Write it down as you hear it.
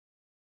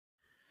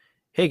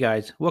Hey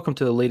guys, welcome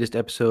to the latest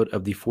episode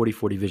of the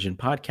 4040 Vision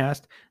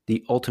podcast,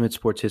 the ultimate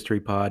sports history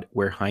pod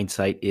where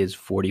hindsight is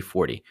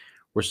 4040.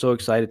 We're so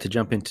excited to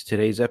jump into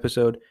today's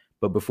episode,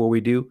 but before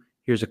we do,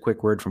 here's a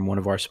quick word from one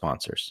of our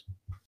sponsors.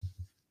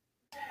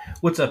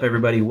 What's up,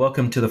 everybody?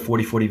 Welcome to the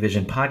 4040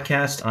 Vision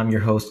podcast. I'm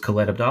your host,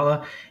 Khaled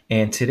Abdallah,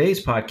 and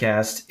today's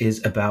podcast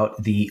is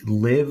about the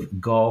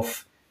LIV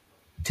Golf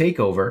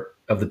Takeover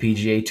of the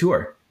PGA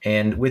Tour.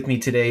 And with me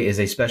today is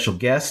a special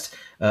guest,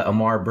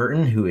 Amaar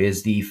Burton, who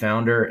is the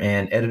founder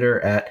and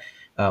editor at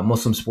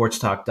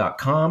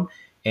MuslimSportsTalk.com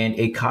and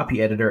a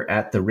copy editor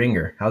at The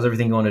Ringer. How's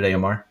everything going today,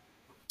 Amaar?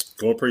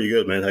 Going pretty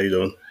good, man. How you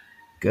doing?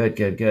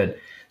 Good.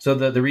 So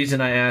the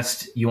reason I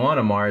asked you on,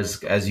 Amaar,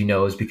 is, as you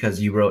know, is because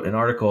you wrote an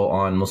article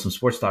on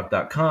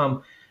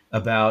MuslimSportsTalk.com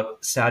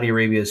about Saudi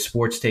Arabia's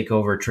sports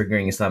takeover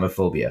triggering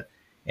Islamophobia.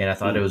 And I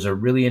thought it was a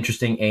really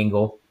interesting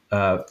angle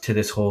to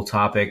this whole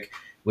topic,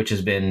 which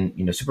has been,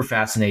 super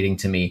fascinating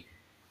to me.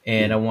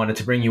 And I wanted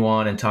to bring you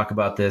on and talk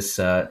about this.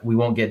 We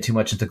won't get too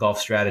much into golf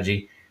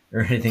strategy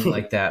or anything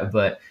like that,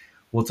 but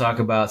we'll talk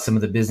about some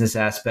of the business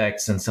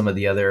aspects and some of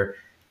the other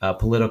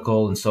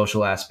political and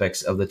social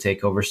aspects of the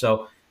takeover.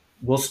 So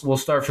we'll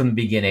start from the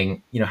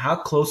beginning. How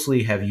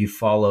closely have you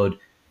followed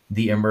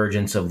the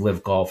emergence of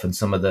LIV Golf and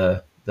some of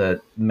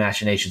the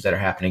machinations that are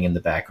happening in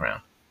the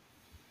background?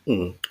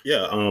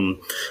 Yeah,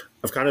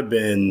 I've kind of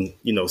been,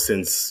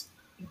 since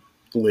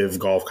LIV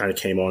Golf kind of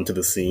came onto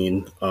the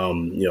scene,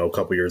 a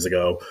couple years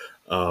ago.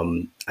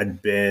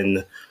 I'd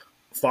been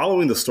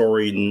following the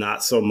story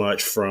not so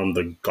much from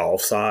the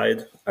golf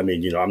side. I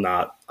mean, I'm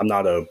not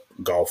a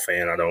golf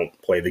fan. I don't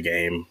play the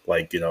game.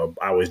 I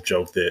always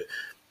joke that,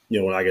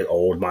 when I get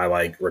old,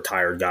 my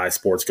retired guy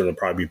sport's going to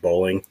probably be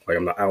bowling. I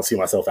don't see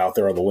myself out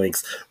there on the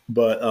links.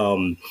 But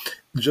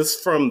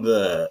just from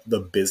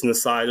the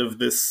business side of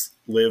this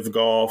LIV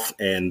Golf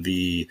and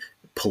the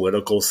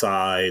political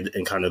side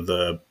and kind of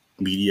the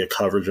media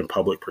coverage and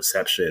public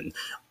perception,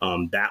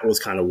 that was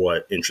kind of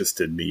what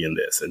interested me in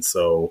this. And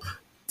so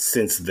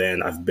since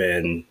then, I've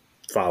been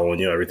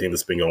following, everything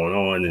that's been going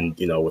on, and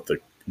with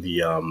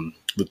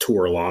the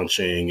tour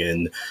launching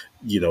and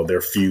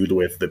their feud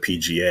with the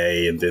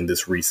PGA, and then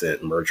this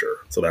recent merger.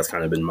 So that's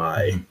kind of been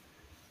my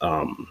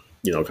kind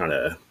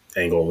of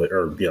angle,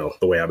 or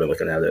the way I've been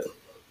looking at it.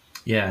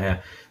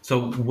 Yeah.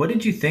 So what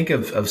did you think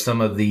of some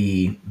of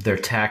their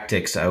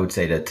tactics, I would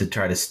say, to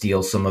try to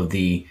steal some of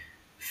the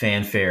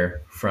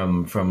fanfare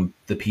from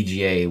the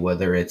PGA,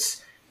 whether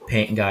it's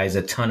paying guys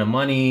a ton of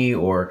money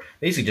or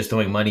basically just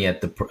throwing money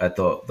at the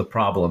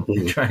problem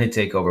and trying to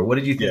take over? What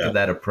did you think of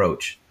that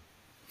approach?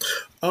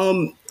 I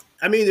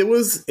mean, it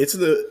was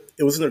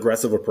an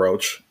aggressive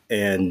approach,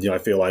 and I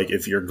feel like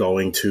if you're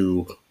going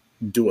to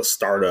do a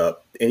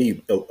startup,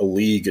 a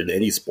league in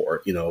any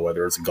sport,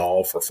 whether it's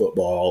golf or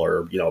football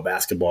or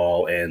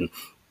basketball, and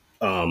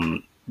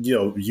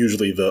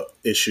usually the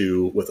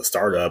issue with a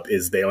startup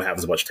is they don't have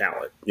as much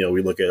talent.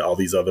 We look at all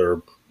these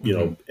other,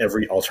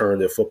 every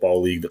alternative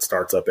football league that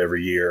starts up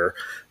every year.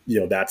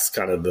 That's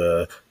kind of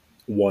the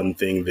one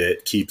thing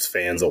that keeps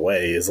fans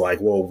away, is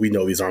well, we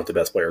know these aren't the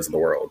best players in the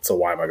world, so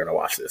why am I going to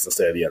watch this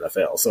instead of the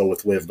NFL? So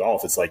with LIV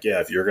Golf, it's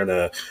if you're going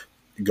to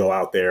go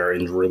out there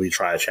and really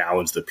try to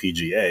challenge the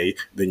PGA,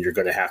 then you're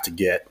going to have to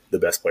get the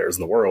best players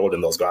in the world,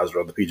 and those guys are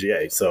on the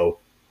PGA. So,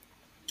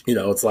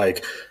 it's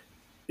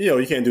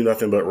you can't do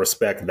nothing but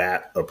respect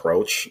that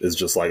approach. It's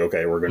just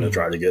okay, we're going to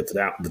try to get to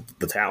that,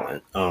 the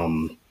talent.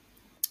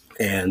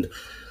 And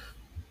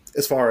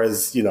as far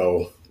as,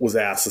 was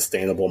that a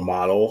sustainable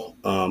model?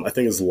 I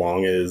think as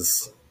long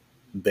as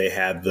they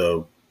had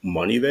the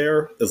money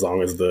there, as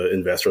long as the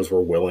investors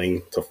were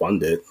willing to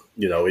fund it,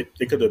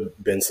 it could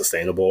have been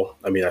sustainable.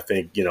 I mean, I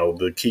think,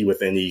 the key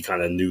with any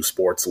kind of new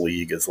sports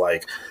league is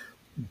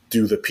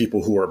do the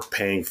people who are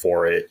paying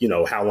for it,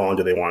 how long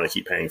do they want to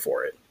keep paying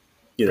for it?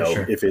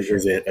 If it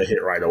isn't a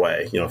hit right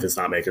away, if it's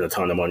not making a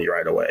ton of money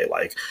right away,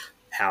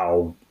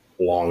 how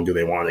long do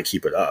they want to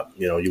keep it up?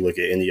 You look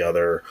at any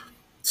other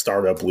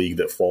startup league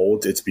that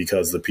folds, it's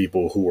because the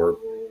people who are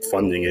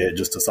funding it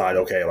just decide,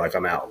 okay,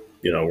 I'm out,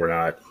 we're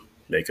not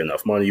making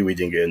enough money. We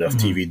didn't get enough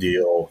TV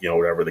deal,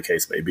 whatever the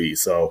case may be.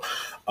 So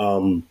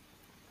I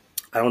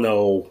don't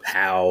know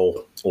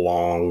how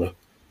long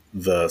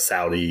the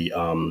Saudi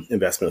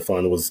investment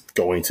fund was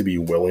going to be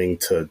willing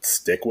to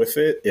stick with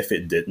it if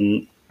it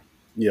didn't,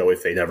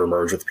 if they never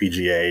merged with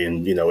PGA,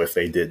 and, if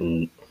they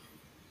didn't,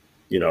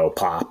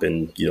 pop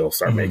and,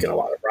 start making a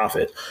lot of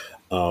profit.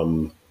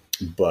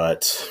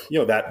 But,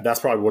 that's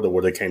probably what it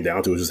would have came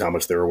down to, is just how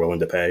much they were willing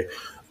to pay.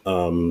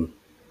 And,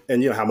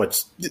 how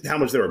much they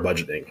were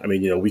budgeting. I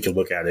mean, we can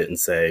look at it and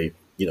say,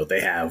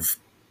 they have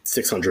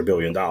 $600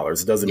 billion.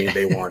 It doesn't mean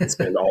they want to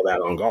spend all that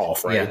on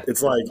golf, right? Yeah.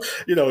 It's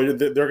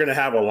they're going to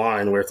have a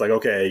line where it's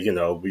okay,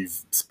 we've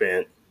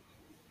spent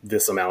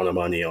this amount of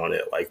money on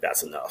it.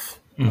 That's enough.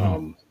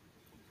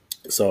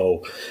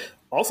 So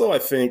also I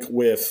think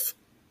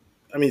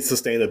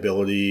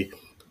sustainability,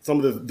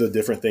 some of the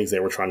different things they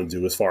were trying to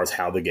do as far as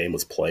how the game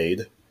was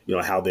played,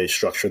 how they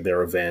structured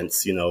their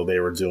events, they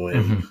were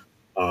doing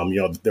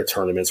Their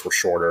tournaments were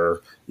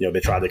shorter. They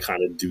tried to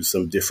kind of do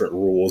some different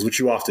rules, which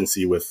you often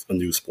see with a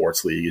new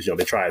sports league. Is,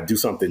 they try to do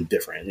something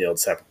different,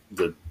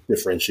 to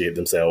differentiate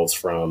themselves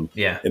from,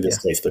 in this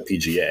case, the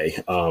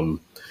PGA.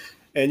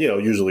 And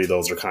usually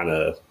those are kind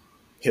of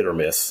hit or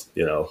miss.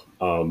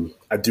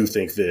 I do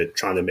think that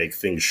trying to make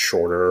things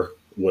shorter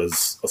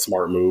was a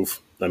smart move.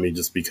 I mean,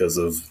 just because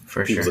of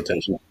people's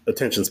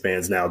attention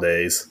spans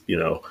nowadays.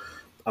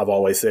 I've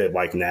always said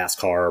like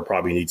NASCAR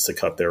probably needs to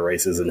cut their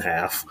races in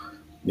half.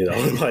 I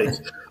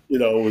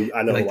know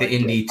like the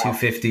Indy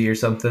 250 or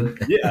something.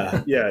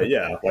 Yeah.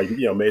 Like,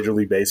 Major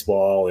League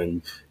Baseball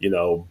and,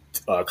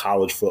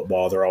 college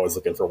football, they're always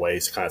looking for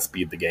ways to kind of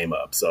speed the game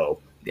up. So,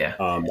 yeah.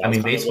 I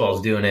mean,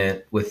 baseball's doing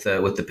it with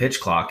the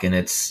pitch clock, and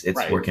it's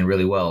working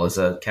really well. As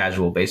a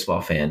casual baseball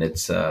fan,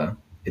 it's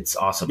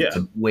awesome. Yeah. It's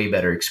a way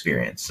better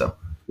experience. So,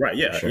 right.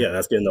 Yeah. Sure. Yeah.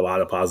 That's getting a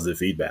lot of positive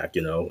feedback,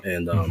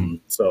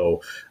 and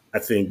so I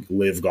think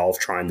LIV Golf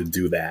trying to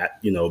do that.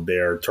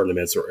 Their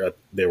tournaments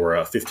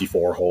were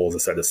 54 holes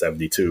instead of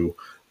 72.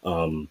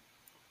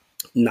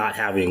 Not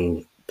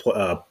having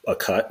a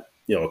cut,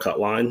 a cut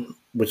line,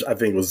 which I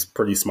think was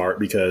pretty smart,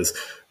 because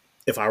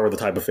if I were the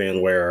type of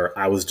fan where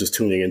I was just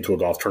tuning into a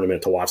golf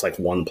tournament to watch like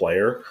one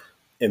player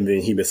and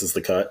then he misses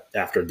the cut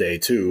after day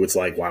 2, it's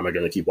like, why am I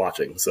going to keep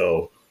watching?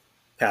 So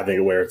having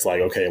it where it's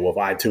like, okay, well, if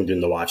I tuned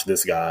in to watch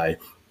this guy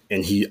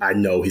and I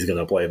know he's going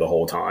to play the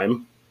whole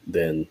time,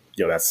 then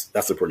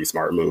that's a pretty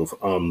smart move.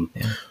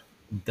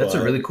 That's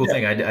a really cool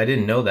thing. I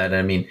didn't know that.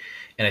 I mean,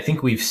 and I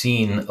think we've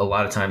seen a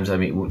lot of times. I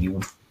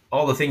mean,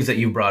 all the things that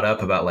you brought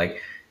up about like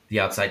the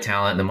outside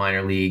talent, the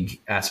minor league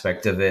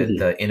aspect of it,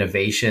 the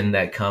innovation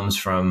that comes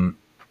from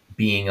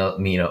being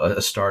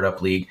a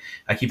startup league.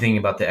 I keep thinking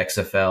about the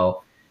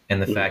XFL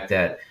and the fact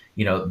that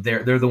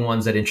they're the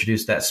ones that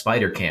introduced that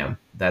spider cam.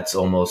 That's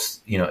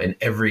almost in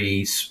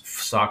every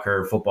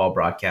soccer, football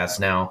broadcast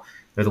now.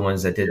 They're the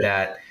ones that did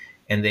that.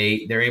 And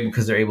they're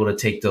able to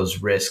take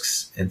those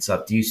risks and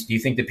stuff. Do you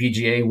think the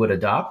PGA would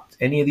adopt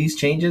any of these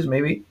changes,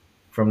 maybe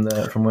from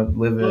what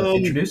LIV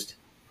introduced?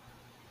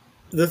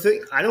 The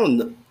thing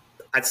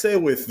I'd say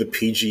with the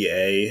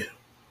PGA,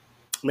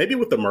 maybe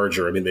with the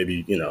merger. I mean,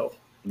 maybe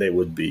they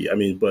would be. I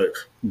mean, but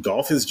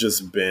golf has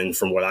just been,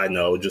 from what I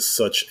know, just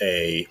such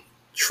a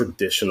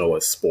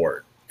traditionalist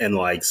sport, and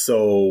like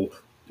so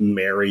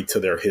married to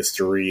their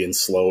history and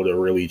slow to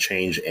really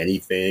change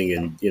anything,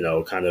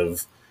 and kind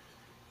of.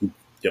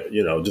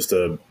 Just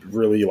a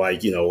really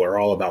we're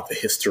all about the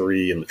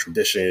history and the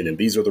tradition, and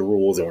these are the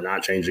rules and we're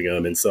not changing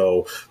them. And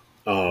so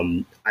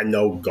I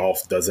know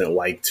golf doesn't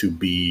like to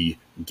be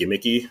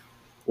gimmicky,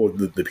 or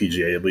the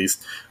PGA at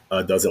least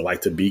doesn't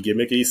like to be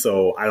gimmicky.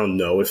 So I don't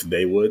know if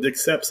they would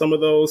accept some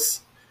of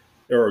those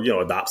or,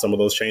 adopt some of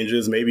those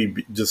changes,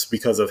 maybe just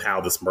because of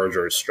how this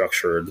merger is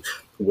structured,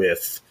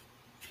 with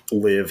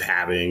LIV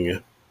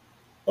having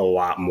a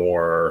lot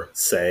more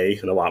say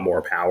and a lot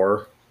more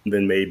power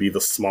than maybe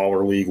the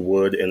smaller league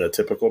would in a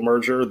typical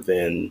merger.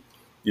 Then,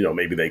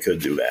 maybe they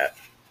could do that.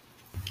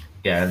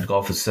 Yeah,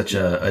 golf is such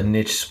a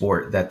niche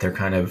sport that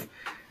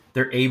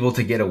they're able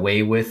to get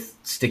away with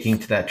sticking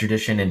to that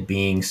tradition and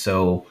being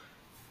so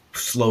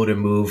slow to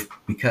move,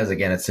 because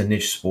again, it's a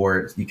niche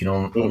sport. You can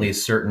only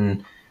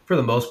for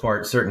the most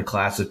part, certain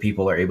class of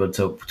people are able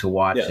to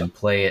watch and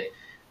play it.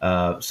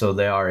 So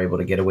they are able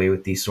to get away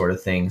with these sort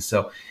of things.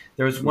 So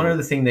there was one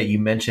other thing that you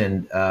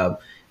mentioned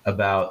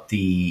about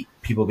the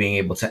people being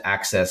able to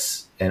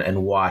access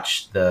and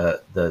watch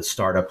the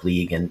startup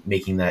league and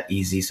making that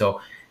easy.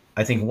 So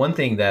I think one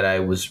thing that I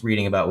was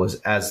reading about was,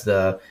 as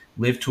the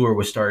LIV Tour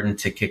was starting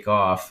to kick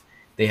off,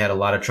 they had a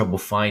lot of trouble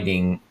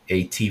finding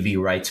a TV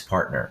rights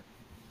partner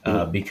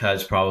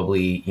because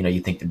probably,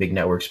 you think the big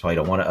networks probably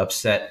don't want to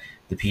upset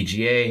the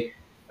PGA,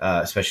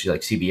 especially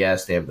like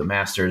CBS. They have the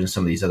Masters and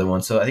some of these other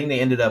ones. So I think they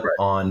ended up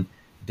on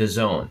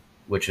DAZN,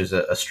 which is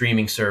a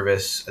streaming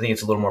service. I think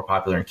it's a little more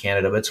popular in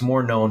Canada, but it's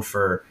more known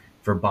for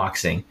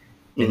boxing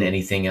than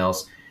anything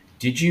else.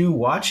 Did you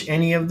watch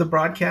any of the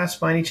broadcasts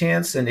by any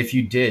chance? And if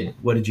you did,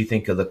 what did you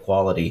think of the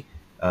quality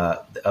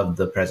of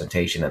the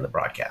presentation and the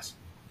broadcast?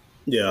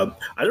 Yeah,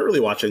 I didn't really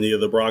watch any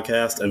of the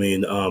broadcast. I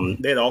mean,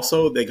 they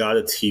got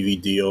a TV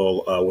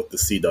deal with the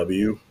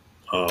CW.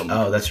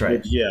 Oh, that's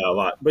right. A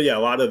lot. But a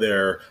lot of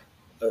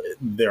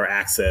their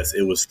access,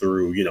 it was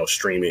through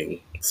streaming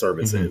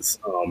services,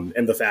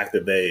 and the fact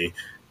that they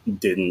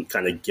didn't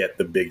kind of get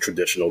the big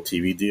traditional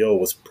TV deal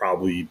was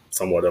probably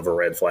somewhat of a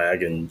red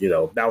flag. And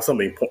that was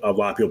something a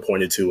lot of people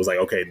pointed to, was like,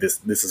 okay, this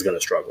is going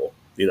to struggle.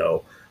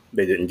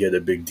 They didn't get a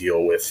big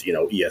deal with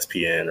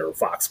ESPN or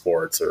Fox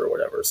Sports or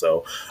whatever.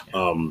 So,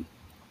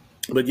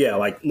 but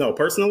no,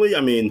 personally,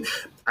 I mean,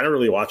 I don't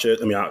really watch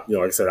it. I mean, like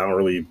I said, I don't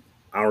really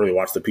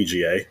watch the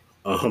PGA.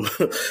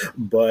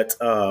 But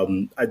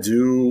I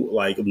do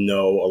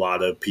know a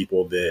lot of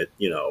people that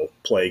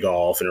play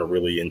golf and are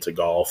really into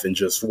golf, and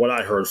just what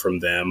I heard from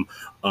them,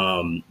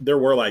 there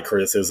were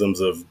criticisms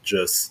of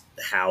just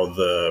how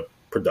the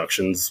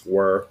productions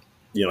were,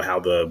 how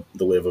the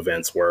LIV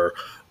events were,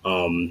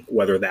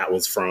 whether that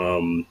was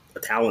from a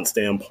talent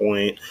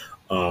standpoint,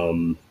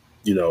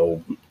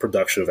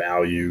 production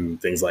value,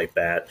 things like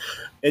that.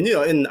 And,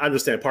 and I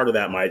understand part of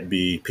that might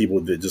be people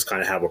that just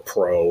kind of have a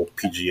pro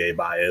PGA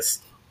bias,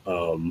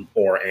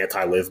 or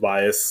anti-LIV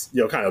bias,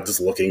 kind of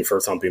just looking for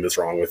something that's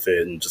wrong with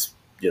it and just,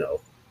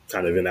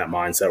 kind of in that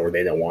mindset where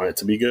they don't want it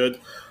to be good.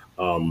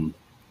 And,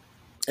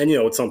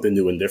 it's something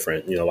new and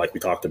different, like we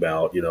talked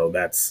about,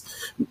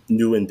 that's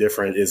new and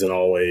different isn't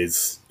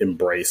always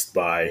embraced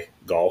by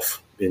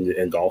golf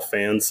and golf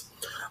fans.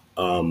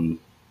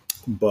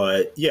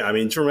 But yeah, I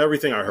mean, from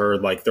everything I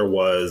heard, like there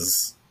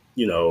was,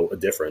 a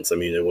difference. I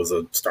mean, it was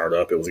a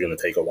startup. It was going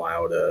to take a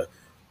while to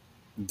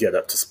get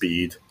up to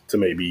speed to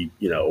maybe,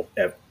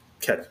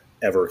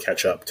 ever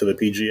catch up to the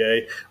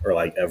PGA or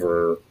like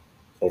ever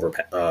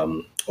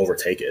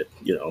overtake it,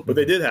 but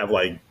they did have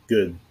like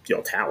good,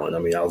 talent. I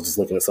mean, I was just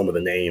looking at some of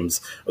the names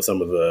of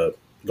some of the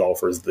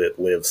golfers that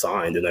LIV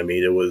signed. And I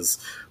mean, it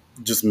was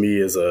just me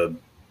as a,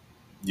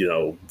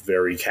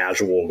 very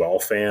casual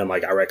golf fan.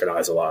 Like I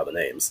recognize a lot of the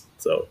names.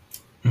 So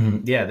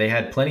yeah, they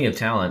had plenty of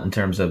talent in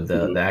terms of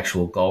the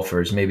actual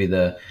golfers. Maybe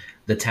the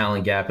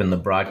talent gap in the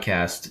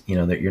broadcast,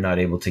 that you're not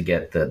able to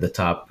get the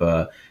top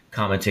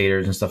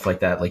commentators and stuff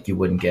like that. Like you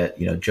wouldn't get,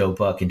 Joe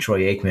Buck and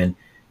Troy Aikman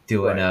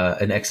doing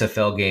an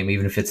XFL game,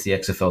 even if it's the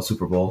XFL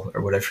Super Bowl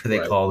or whatever they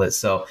call it.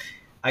 So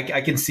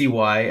I can see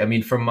why. I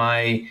mean, from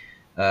my,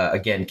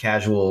 again,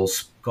 casual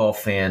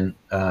golf fan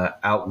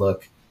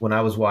outlook, when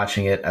I was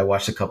watching it, I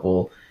watched a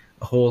couple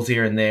holes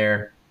here and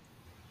there,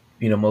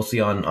 mostly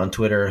on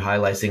Twitter,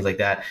 highlights, things like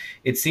that.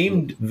 It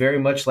seemed very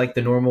much like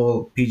the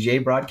normal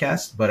PGA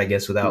broadcast, but I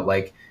guess without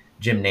like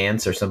Jim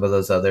Nantz or some of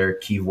those other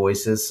key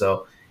voices.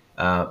 So,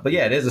 but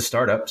yeah, it is a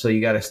startup, so you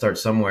got to start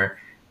somewhere.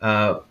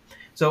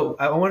 So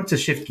I wanted to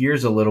shift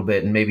gears a little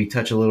bit and maybe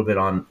touch a little bit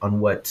on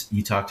what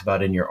you talked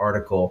about in your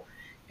article.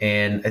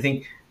 And I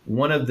think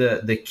one of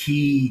the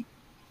key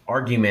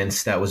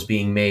arguments that was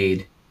being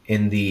made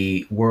in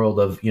the world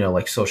of,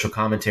 like social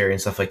commentary and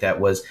stuff like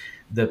that was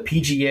the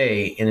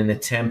PGA, in an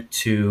attempt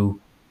to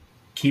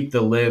keep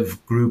the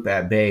LIV group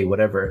at bay,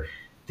 whatever,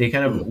 they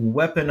kind of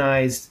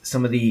weaponized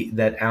some of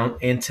that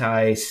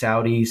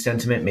anti-Saudi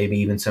sentiment, maybe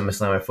even some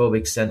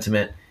Islamophobic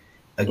sentiment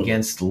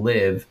against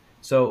LIV.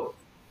 So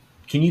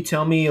can you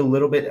tell me a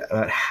little bit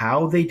about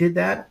how they did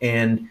that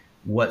and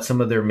what some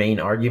of their main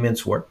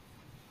arguments were?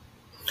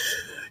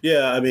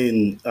 Yeah, I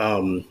mean,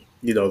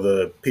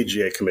 the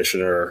PGA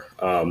commissioner,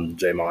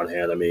 Jay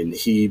Monahan, I mean,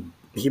 he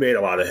made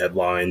a lot of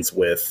headlines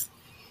with,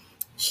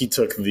 he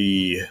took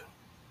the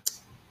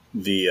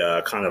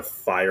kind of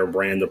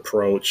firebrand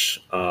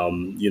approach,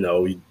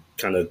 he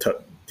kind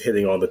of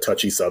hitting on the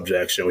touchy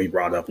subjects. He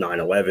brought up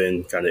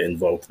 9/11, kind of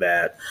invoked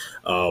that,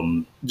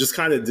 just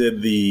kind of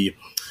did the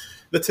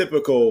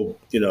typical,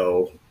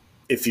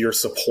 if you're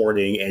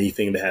supporting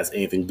anything that has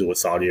anything to do with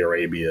Saudi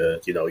Arabia,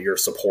 you're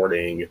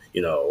supporting,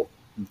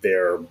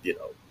 their,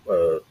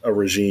 a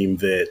regime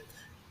that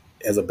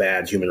has a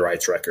bad human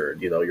rights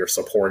record. You're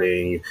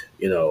supporting,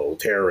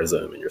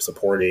 terrorism, and you're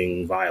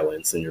supporting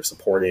violence, and you're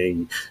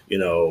supporting,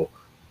 a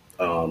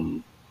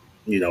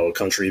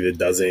country that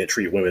doesn't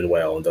treat women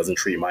well and doesn't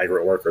treat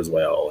migrant workers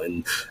well.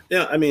 And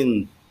yeah, I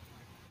mean,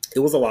 it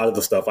was a lot of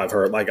the stuff I've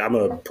heard. Like, I'm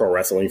a pro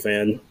wrestling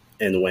fan,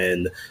 and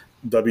when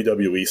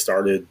WWE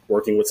started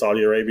working with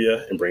Saudi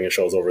Arabia and bringing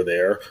shows over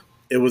there,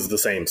 it was the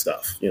same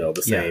stuff,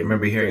 the same. Yeah, I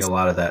remember hearing a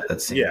lot of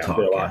that same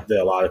talk.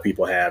 That a lot of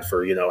people had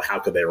for, how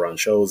could they run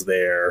shows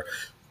there,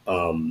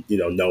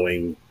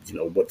 knowing,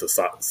 what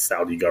the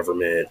Saudi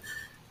government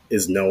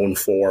is known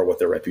for, what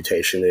their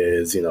reputation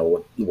is,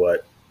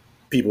 what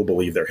people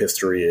believe their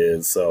history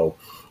is. So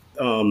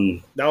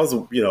that was,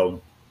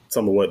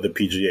 some of what the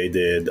PGA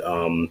did.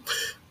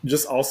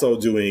 Just also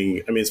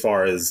doing, I mean, as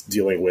far as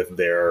dealing with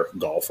their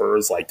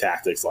golfers, like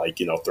tactics,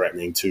 like,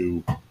 threatening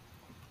to,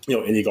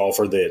 any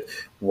golfer that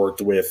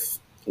worked with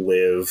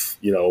LIV,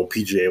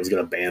 PGA was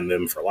going to ban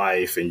them for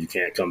life and you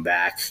can't come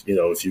back,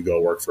 if you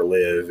go work for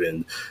LIV,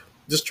 and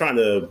just trying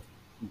to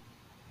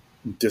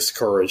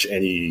discourage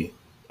any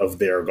of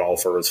their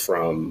golfers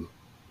from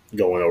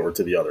going over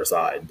to the other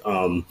side,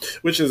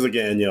 which is,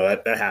 again,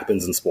 that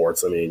happens in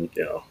sports. I mean,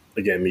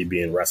 again, me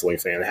being a wrestling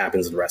fan, it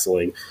happens in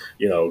wrestling.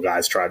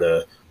 Guys try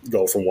to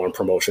go from one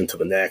promotion to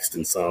the next,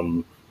 and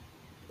some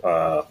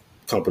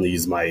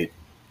companies might,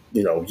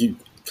 you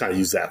kind of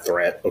use that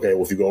threat. Okay,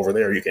 well, if you go over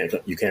there, you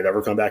can't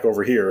ever come back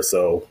over here.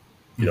 So,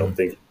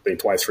 think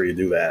twice before you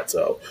do that.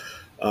 So,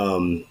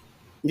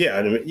 yeah,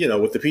 and,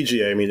 with the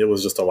PGA, I mean, it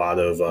was just a lot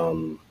of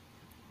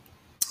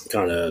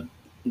kind of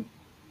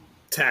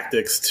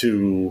tactics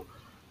to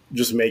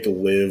just make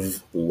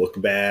LIV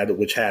look bad,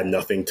 which had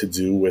nothing to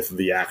do with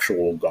the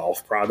actual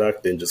golf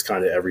product and just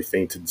kind of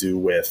everything to do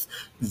with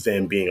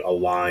them being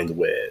aligned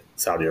with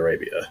Saudi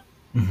Arabia.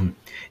 Mm-hmm.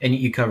 And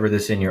you cover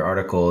this in your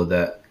article,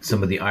 that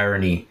some of the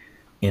irony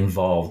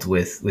involved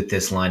with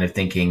this line of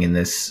thinking and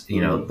this,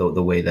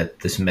 the way that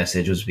this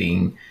message was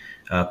being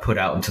put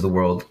out into the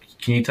world.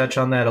 Can you touch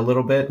on that a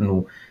little bit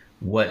and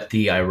what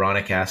the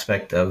ironic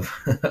aspect of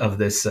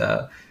this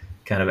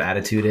kind of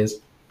attitude is?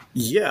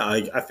 Yeah,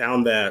 I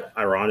found that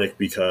ironic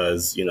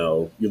because, you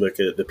look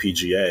at the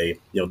PGA,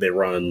 they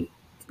run,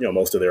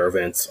 most of their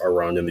events are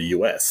run in the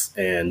U.S.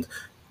 and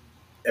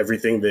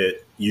everything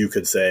that you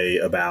could say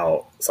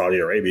about Saudi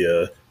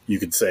Arabia, you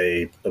could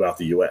say about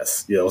the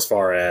U.S. As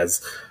far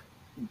as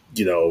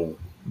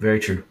Very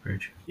true. Very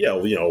true.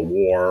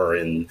 war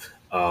and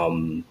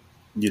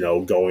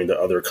going to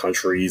other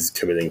countries,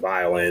 committing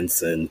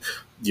violence, and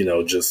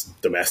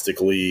just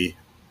domestically,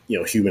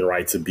 human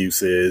rights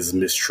abuses,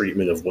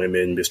 mistreatment of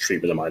women,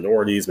 mistreatment of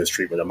minorities,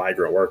 mistreatment of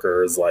migrant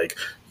workers, like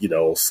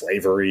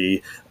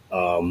slavery,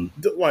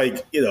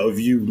 if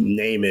you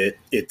name it,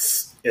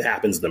 it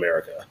happens in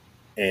America.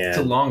 And it's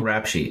a long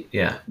rap sheet.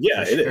 Yeah.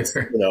 It is.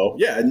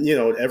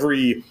 And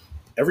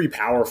every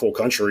powerful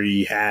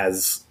country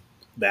has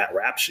that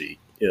rap sheet.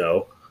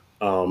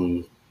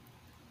 And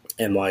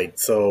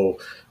so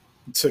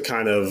to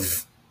kind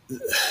of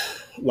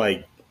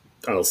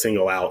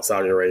single out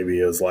Saudi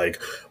Arabia is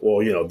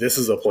this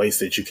is a place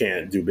that you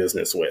can't do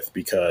business with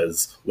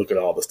because look at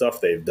all the stuff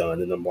they've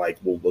done. And I'm like,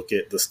 well, look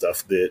at the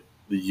stuff that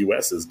the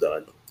U.S. has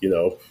done.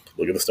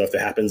 Look at the stuff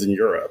that happens in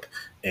Europe,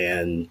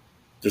 and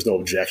there's no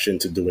objection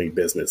to doing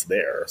business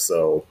there.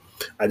 So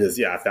I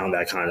found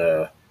that kind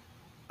of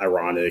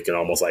ironic and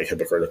almost like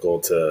hypocritical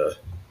to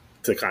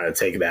kind of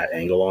take that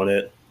angle on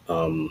it.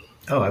 Oh,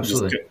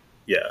 absolutely.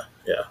 Yeah.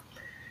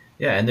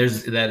 And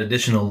there's that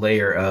additional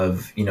layer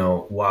of,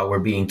 while we're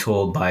being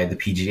told by the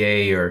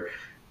PGA or,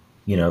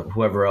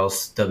 whoever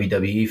else,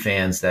 WWE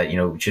fans that,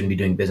 we shouldn't be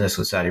doing business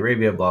with Saudi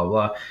Arabia, blah,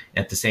 blah.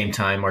 At the same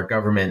time, our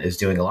government is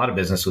doing a lot of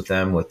business with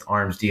them with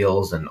arms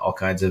deals and all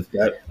kinds of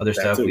other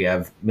stuff. Too. We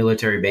have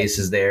military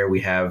bases there.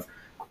 We have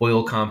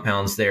oil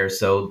compounds there.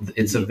 So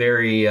it's a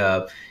very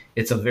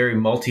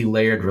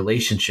multi-layered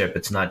relationship.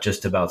 It's not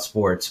just about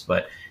sports,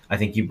 but I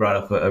think you brought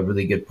up a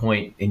really good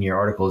point in your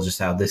article, just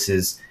how this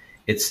is,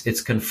 it's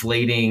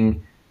conflating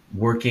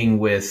working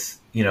with,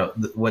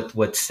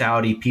 what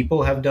Saudi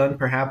people have done,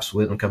 perhaps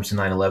when it comes to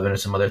 9/11 or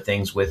some other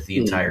things with the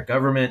entire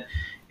government,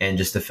 and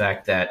just the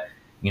fact that,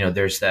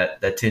 there's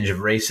that tinge of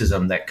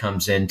racism that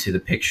comes into the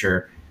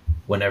picture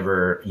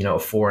whenever, a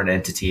foreign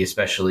entity,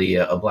 especially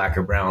a black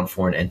or brown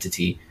foreign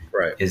entity,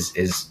 right,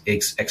 is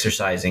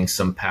exercising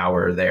some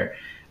power there.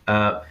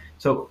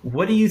 So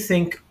what do you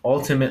think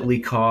ultimately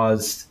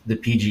caused the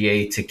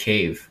PGA to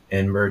cave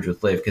and merge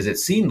with LIV? Because it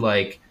seemed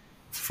like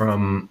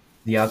from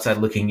the outside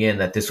looking in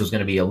that this was going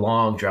to be a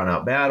long,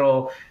 drawn-out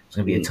battle. There's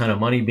going to be a ton of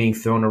money being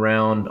thrown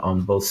around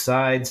on both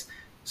sides.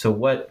 So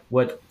what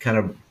kind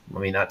of,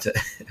 I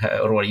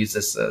don't want to use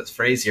this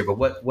phrase here, but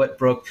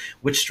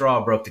which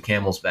straw broke the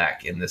camel's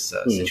back in this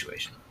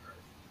situation?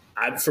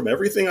 From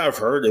everything I've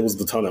heard, it was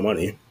the ton of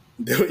money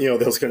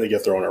that was going to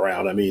get thrown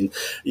around. I mean,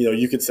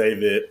 you could say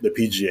that the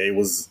PGA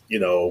was,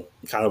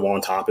 kind of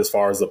on top as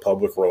far as the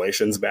public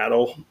relations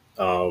battle,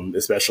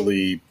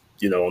 especially,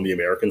 on the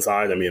American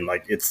side. I mean,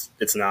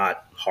 it's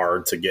not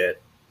hard to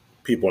get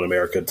people in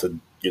America to,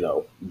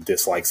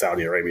 dislike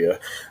Saudi Arabia.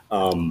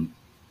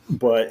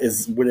 But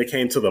when it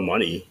came to the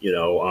money,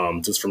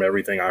 just from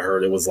everything I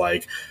heard, it was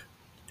like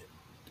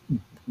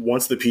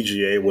once the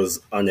PGA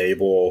was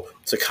unable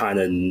to kind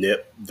of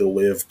nip the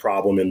LIV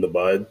problem in the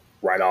bud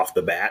right off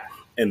the bat,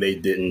 and they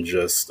didn't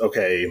just,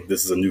 okay,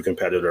 this is a new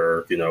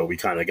competitor, we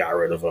kind of got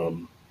rid of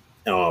them.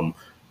 And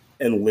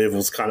LIV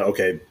was kind of,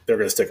 okay, they're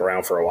going to stick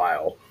around for a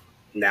while.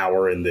 Now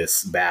we're in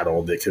this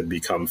battle that could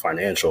become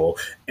financial,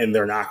 and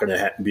they're not going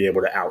to be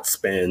able to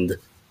outspend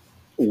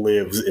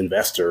LIV's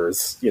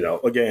investors.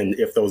 Again,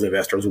 if those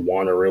investors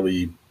want to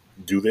really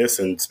do this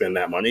and spend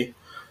that money,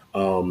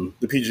 the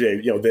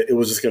PGA, it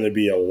was just going to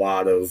be a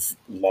lot of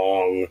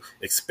long,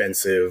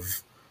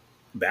 expensive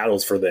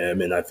battles for them.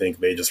 And I think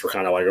they just were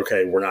kind of like,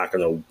 okay, we're not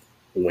going to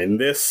win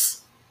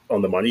this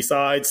on the money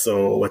side,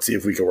 so let's see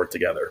if we can work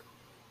together.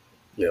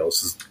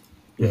 It's just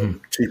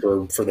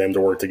cheaper for them to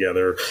work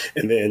together.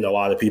 And then a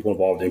lot of people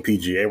involved in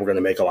PGA were going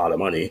to make a lot of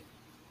money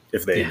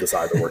if they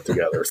decide to work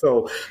together.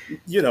 So,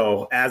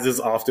 as is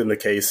often the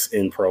case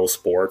in pro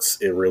sports,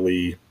 it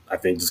really, I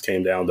think, just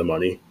came down to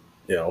money,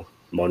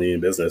 money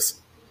and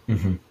business.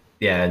 Mm-hmm.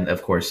 Yeah. And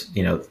of course,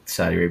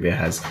 Saudi Arabia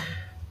has,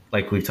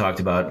 like we've talked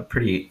about,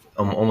 pretty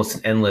almost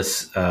an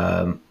endless,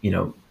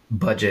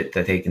 budget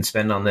that they can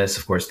spend on this.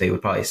 Of course, they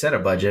would probably set a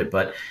budget,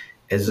 but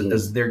as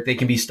they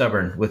can be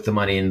stubborn with the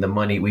money, and the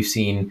money we've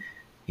seen,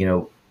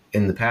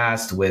 in the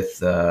past with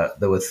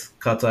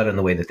Qatar and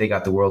the way that they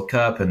got the World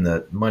Cup and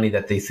the money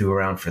that they threw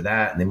around for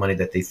that and the money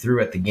that they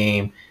threw at the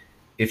game.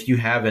 If you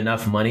have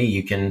enough money,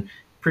 you can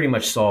pretty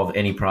much solve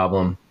any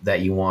problem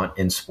that you want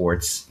in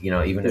sports.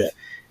 Even if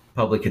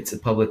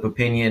public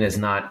opinion is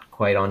not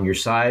quite on your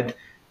side,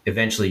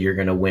 eventually you're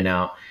going to win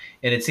out.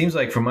 And it seems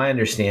like, from my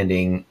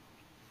understanding,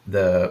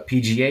 the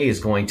PGA is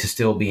going to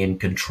still be in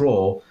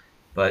control,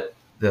 but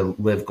the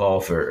LIV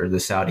Golf or the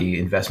Saudi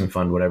investment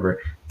fund,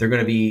 whatever, they're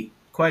going to be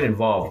quite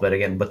involved,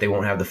 but they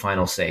won't have the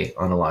final say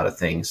on a lot of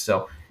things.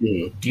 So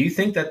do you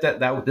think that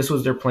this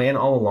was their plan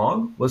all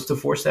along, was to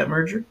force that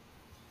merger?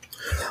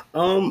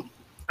 I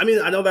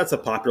know that's a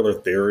popular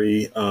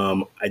theory.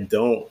 I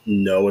don't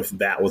know if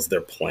that was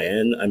their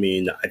plan.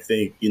 I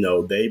think,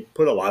 they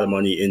put a lot of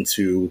money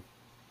into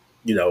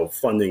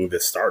funding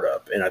this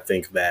startup. And I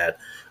think that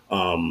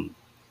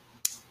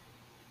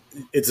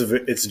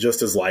it's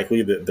just as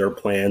likely that their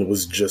plan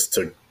was just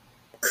to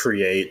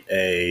create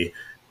a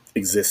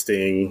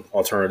existing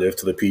alternative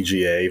to the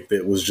PGA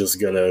that was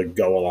just going to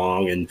go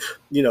along. And,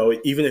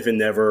 even if it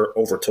never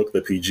overtook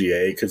the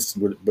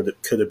PGA, but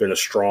it could have been a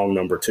strong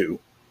number two.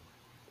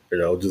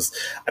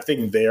 I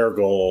think their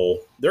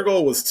goal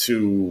was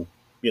to,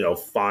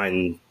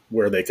 find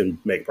where they can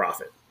make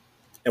profit.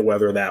 And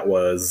whether that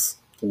was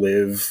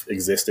LIV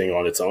existing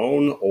on its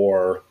own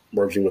or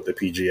merging with the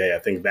PGA, I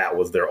think that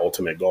was their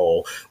ultimate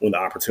goal. When the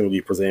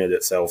opportunity presented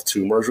itself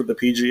to merge with the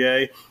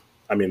PGA,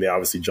 I mean, they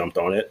obviously jumped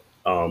on it,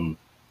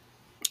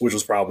 which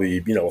was probably,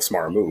 a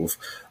smart move.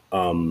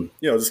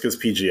 Just because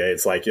PGA,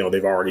 it's like,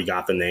 they've already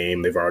got the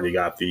name, they've already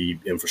got the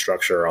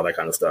infrastructure, all that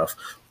kind of stuff.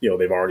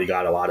 They've already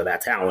got a lot of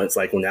that talent. It's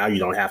like, well, now you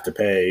don't have to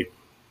pay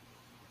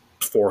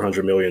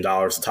 $400 million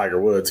to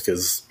Tiger Woods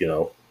because,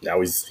 now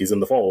he's in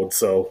the fold.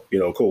 So,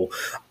 cool.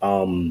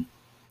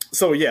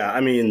 So, yeah,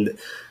 I mean,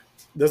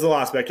 there's a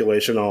lot of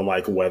speculation on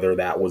like whether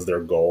that was their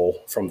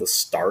goal from the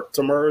start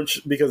to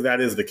merge, because that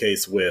is the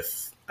case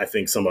with, I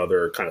think, some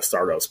other kind of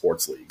startup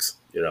sports leagues.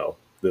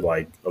 They're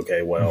like,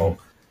 okay, well,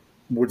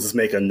 we'll just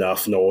make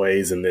enough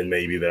noise and then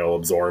maybe they'll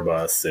absorb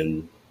us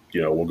and,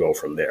 we'll go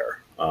from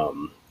there.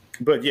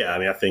 But yeah, I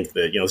mean, I think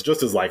that, it's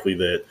just as likely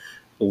that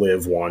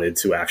LIV wanted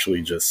to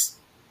actually just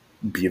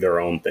be their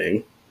own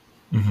thing,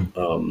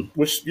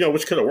 which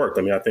could have worked.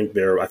 I mean, I think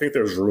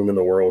there's room in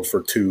the world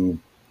for two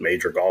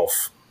major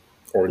golf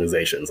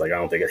organizations. Like, I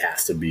don't think it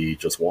has to be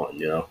just one,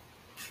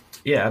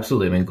 Yeah,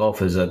 absolutely. I mean,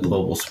 golf is a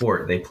global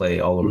sport. They play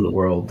all over the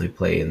world. They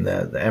play in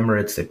the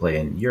Emirates. They play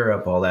in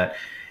Europe, all that.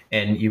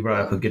 And you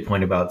brought up a good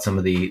point about some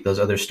of those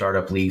other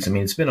startup leagues. I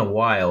mean, it's been a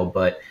while,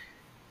 but,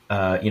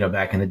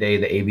 back in the day,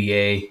 the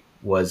ABA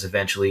was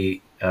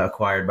eventually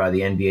acquired by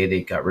the NBA.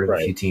 They got rid of a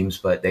few teams,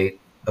 but they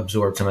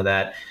absorbed some of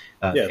that.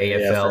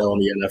 AFL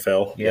and the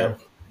NFL. Yeah.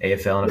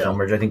 AFL and NFL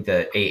merged. I think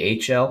the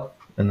AHL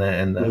and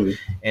the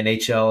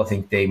NHL, I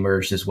think they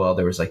merged as well.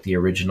 There was like the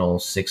original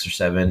 6 or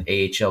 7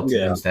 AHL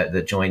teams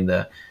that joined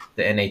the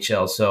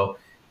NHL. So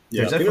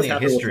there's definitely a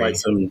history. With like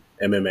some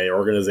MMA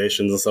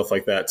organizations and stuff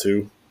like that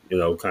too.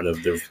 Kind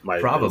of there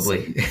might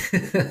probably.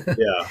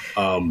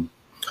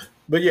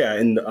 But yeah,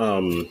 and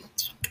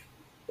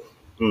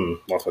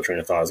lost my train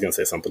of thought. I was going to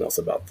say something else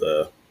about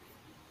the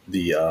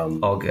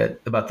all good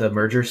about the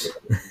mergers.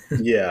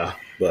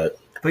 but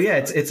yeah,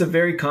 it's a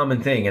very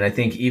common thing, and I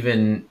think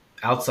even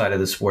outside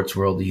of the sports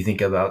world, you think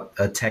about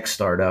a tech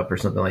startup or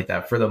something like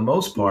that. For the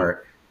most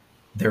part,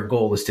 their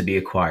goal is to be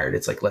acquired.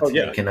 It's like, let's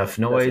make enough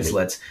noise. Definitely.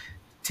 Let's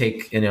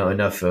take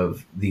enough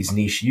of these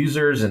niche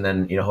users, and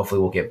then hopefully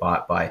we'll get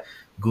bought by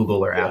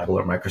Google or Apple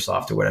or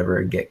Microsoft or whatever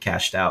and get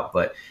cashed out.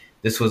 But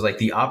this was like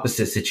the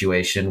opposite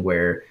situation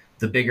where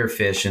the bigger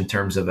fish, in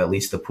terms of at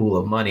least the pool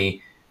of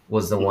money,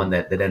 was the one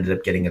that ended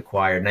up getting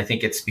acquired. And I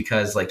think it's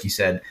because, like you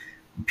said,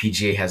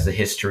 PGA has the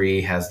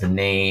history, has the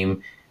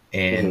name,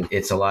 and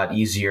it's a lot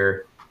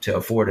easier to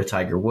afford a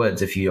Tiger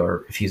Woods if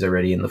he's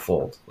already in the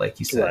fold, like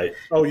you said. Right.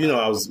 Oh, what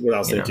I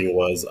was thinking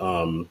was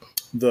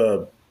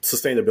the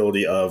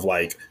sustainability of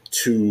like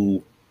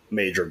two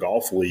major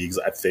golf leagues,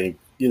 I think,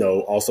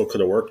 also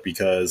could have worked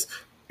because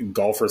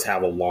golfers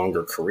have a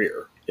longer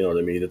career. You know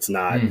what I mean? It's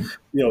not,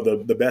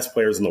 the best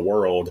players in the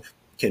world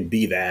can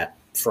be that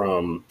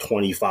from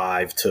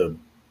 25 to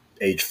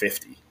age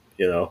 50,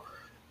 So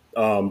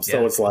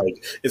it's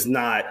like, it's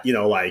not,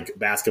 like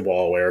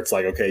basketball where it's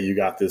like, okay, you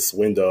got this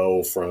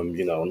window from,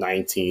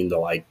 19 to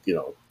like,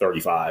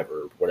 35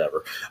 or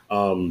whatever.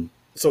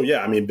 So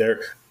yeah, I mean,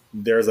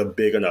 there's a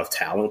big enough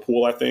talent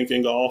pool, I think,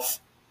 in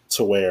golf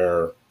to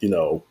where,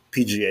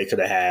 PGA could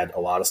have had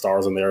a lot of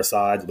stars on their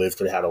side, LIV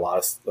could have had a lot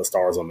of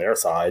stars on their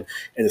side,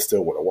 and it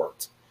still would have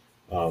worked.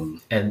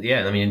 And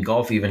yeah, I mean,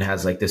 golf even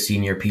has like the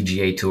senior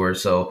PGA tour.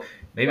 So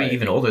maybe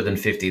even older than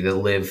 50, the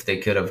LIV, they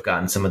could have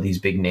gotten some of these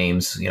big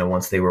names,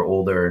 once they were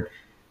older.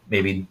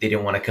 Maybe they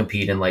didn't want to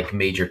compete in like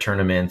major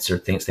tournaments or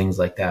things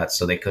like that.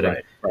 So they could have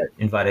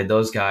invited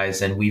those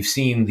guys. And we've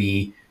seen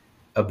the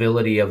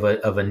ability of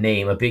a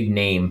name, a big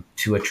name,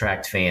 to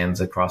attract fans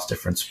across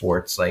different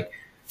sports. Like,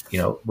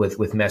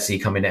 with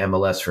Messi coming to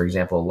MLS, for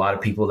example, a lot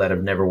of people that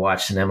have never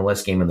watched an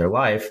MLS game in their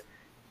life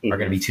are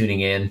going to be tuning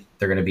in.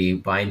 They're going to be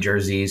buying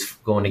jerseys,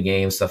 going to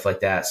games, stuff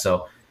like that.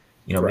 So,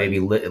 maybe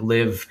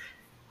LIV,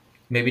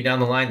 maybe down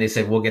the line they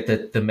said, we'll get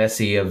the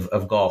Messi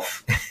of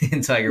golf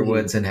in Tiger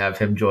Woods and have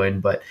him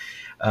join. But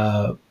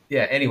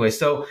anyway,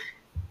 so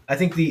I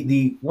think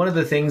the one of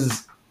the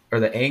things or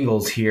the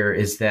angles here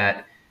is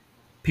that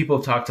people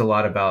have talked a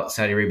lot about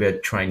Saudi Arabia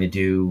trying to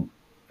do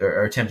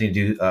or attempting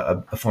to do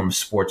a form of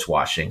sports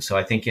washing. So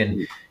I think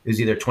it was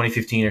either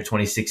 2015 or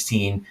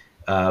 2016,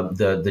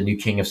 the new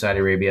king of Saudi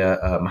Arabia,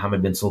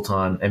 Mohammed bin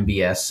Sultan,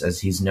 MBS, as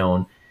he's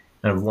known,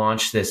 kind of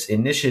launched this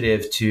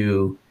initiative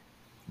to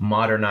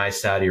modernize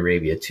Saudi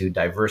Arabia, to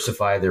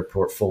diversify their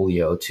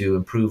portfolio, to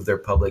improve their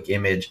public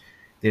image.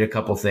 They did a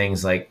couple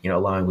things like,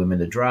 allowing women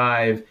to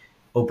drive,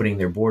 opening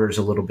their borders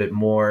a little bit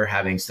more,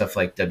 having stuff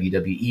like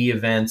WWE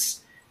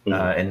events,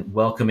 and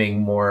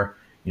welcoming more,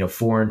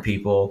 foreign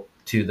people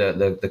to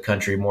the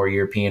country, more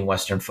European,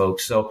 Western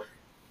folks. So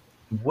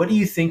what do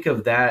you think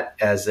of that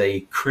as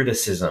a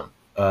criticism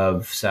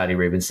of Saudi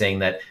Arabia, saying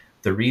that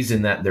the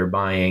reason that they're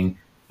buying,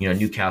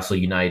 Newcastle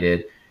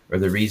United, or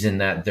the reason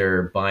that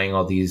they're buying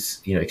all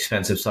these,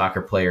 expensive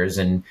soccer players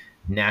and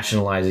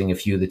nationalizing a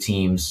few of the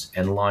teams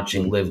and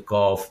launching LIV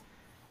Golf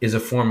is a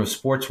form of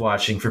sports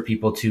washing for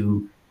people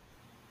to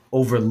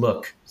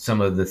overlook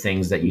some of the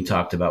things that you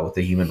talked about with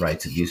the human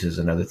rights abuses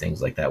and other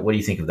things like that? What do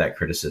you think of that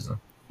criticism?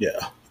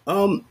 Yeah.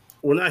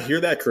 When I hear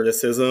that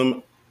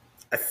criticism,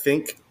 I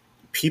think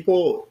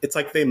people, it's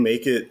like they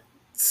make it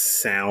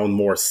sound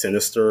more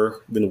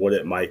sinister than what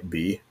it might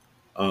be.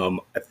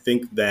 I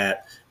think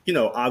that,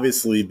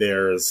 obviously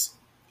there's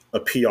a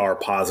PR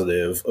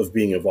positive of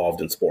being involved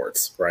in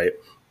sports, right?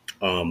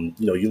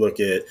 You look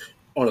at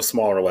on a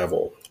smaller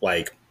level,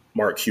 like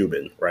Mark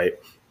Cuban, right?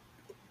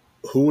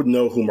 Who would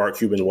know who Mark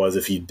Cuban was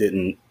if he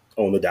didn't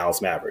own the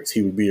Dallas Mavericks?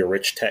 He would be a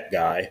rich tech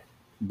guy,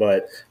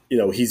 but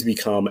he's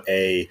become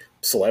a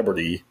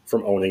celebrity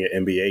from owning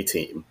an NBA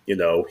team.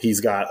 He's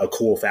got a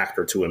cool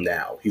factor to him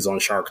now. He's on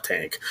Shark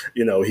Tank.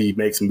 He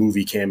makes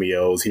movie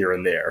cameos here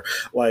and there.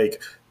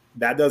 Like,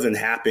 that doesn't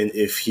happen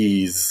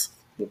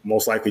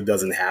most likely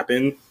doesn't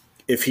happen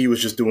if he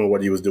was just doing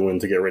what he was doing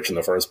to get rich in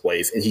the first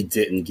place and he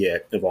didn't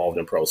get involved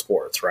in pro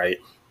sports, right?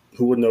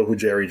 Who would know who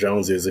Jerry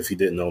Jones is if he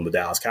didn't own the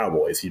Dallas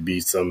Cowboys? He'd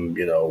be some,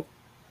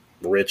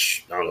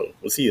 rich, I don't know,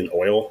 was he in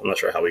oil? I'm not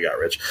sure how he got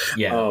rich.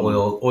 Yeah,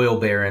 oil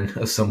baron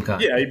of some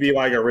kind. Yeah, he'd be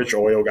like a rich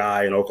oil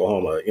guy in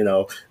Oklahoma,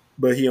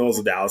 but he owns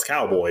the Dallas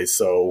Cowboys,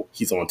 so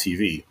he's on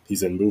TV,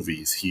 he's in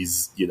movies,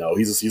 he's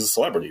a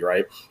celebrity,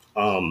 right?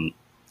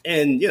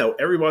 And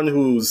everyone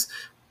who's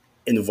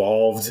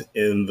involved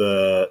in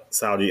the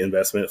Saudi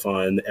investment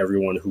fund,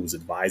 everyone who's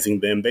advising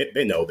them,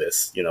 they know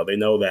this. They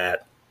know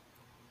that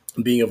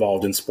being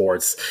involved in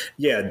sports,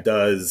 it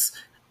does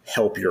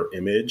help your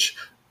image.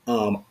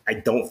 I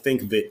don't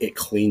think that it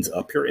cleans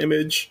up your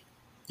image.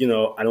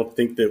 I don't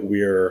think that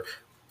we're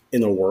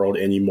in a world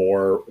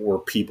anymore where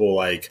people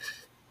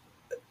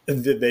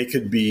they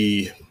could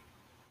be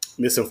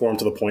misinformed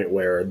to the point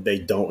where they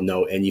don't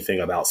know anything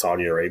about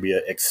Saudi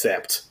Arabia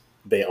except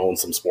they own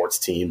some sports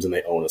teams and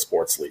they own a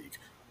sports league.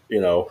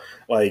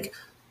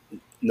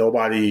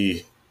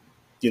 Nobody,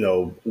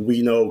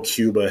 we know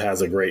Cuba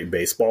has a great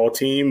baseball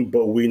team,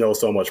 but we know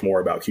so much more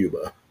about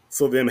Cuba.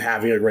 So them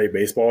having a great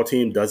baseball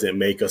team doesn't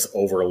make us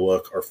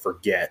overlook or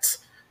forget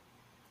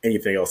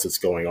anything else that's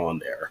going on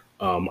there.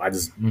 I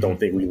just don't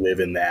think we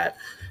live in that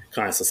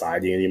kind of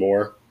society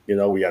anymore.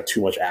 We have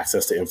too much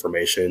access to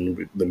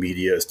information. The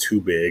media is too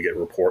big. It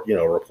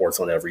reports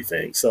on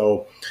everything.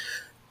 So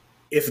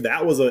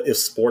if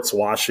sports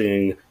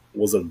washing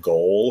was a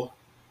goal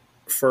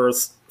for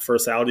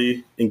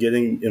Saudi in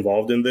getting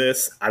involved in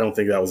this, I don't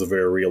think that was a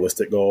very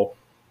realistic goal,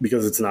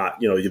 because it's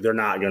not, they're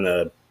not going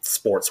to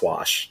sports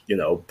wash.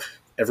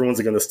 Everyone's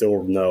going to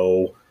still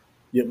know,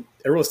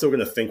 everyone's still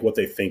going to think what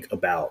they think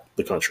about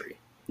the country,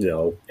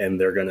 and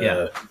they're going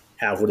to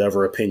have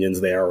whatever opinions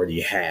they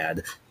already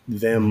had.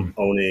 Them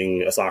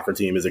owning a soccer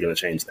team isn't going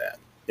to change that,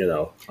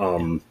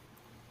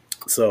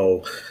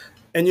 So,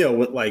 and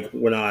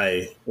when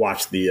I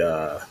watch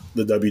the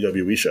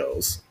WWE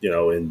shows,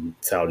 in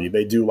Saudi,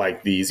 they do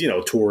like these,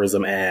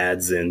 tourism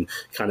ads and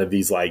kind of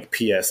these like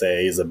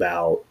PSAs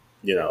about,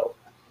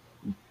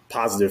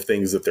 positive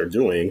things that they're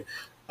doing,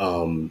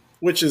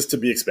 which is to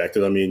be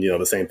expected. I mean,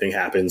 the same thing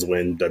happens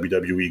when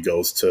WWE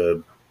goes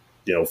to,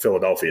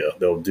 Philadelphia.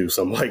 They'll do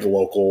some like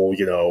local,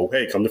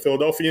 hey, come to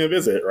Philadelphia and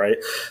visit, right?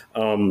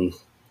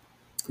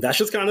 That's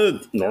just kind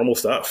of normal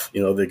stuff,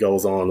 that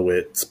goes on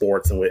with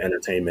sports and with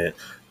entertainment.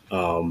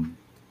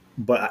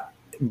 But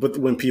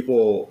when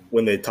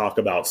they talk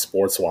about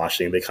sports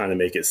washing, they kind of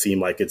make it seem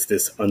like it's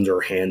this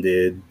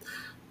underhanded,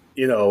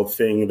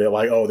 thing that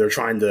like, oh, they're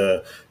trying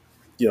to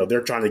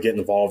get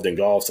involved in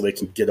golf so they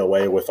can get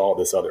away with all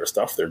this other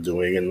stuff they're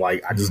doing. And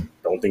like, I just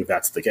don't think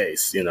that's the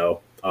case,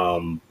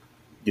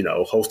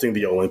 hosting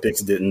the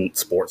Olympics didn't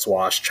sports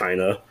wash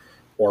China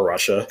or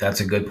Russia.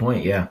 That's a good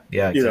point. Yeah.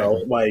 Yeah.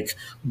 Exactly. Like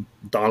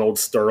Donald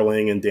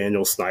Sterling and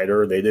Daniel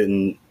Snyder, they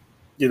didn't,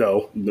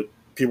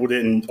 people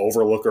didn't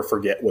overlook or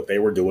forget what they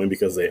were doing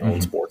because they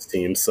own sports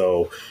teams.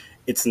 So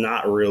it's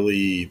not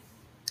really,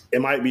 it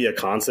might be a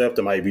concept,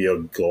 it might be a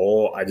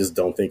goal. I just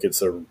don't think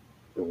it's a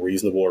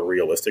reasonable or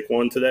realistic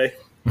one today.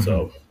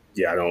 So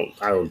I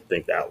don't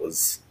think that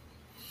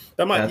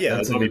might,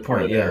 that's a good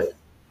point. Yeah.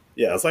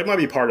 Yeah. It's like, might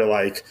be part of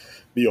like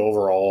the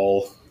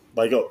overall,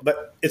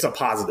 but it's a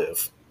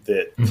positive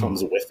that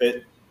comes with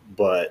it,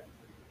 but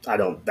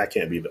that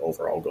can't be the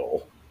overall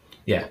goal.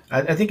 Yeah,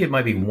 I think it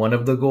might be one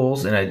of the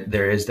goals, and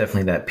there is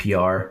definitely that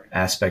PR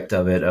aspect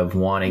of it, of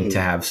wanting to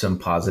have some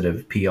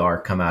positive PR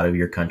come out of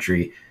your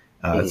country.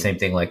 Same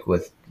thing like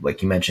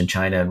you mentioned,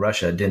 China and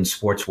Russia didn't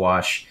sports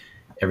wash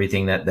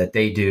everything that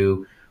they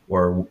do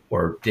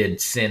or did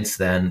since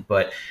then.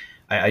 But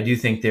I do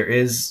think there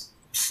is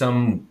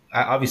some,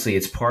 obviously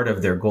it's part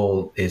of their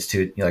goal is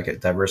to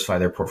diversify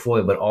their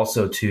portfolio, but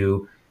also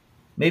to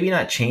maybe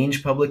not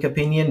change public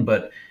opinion,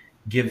 but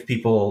give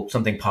people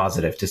something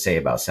positive to say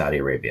about Saudi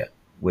Arabia,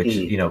 which,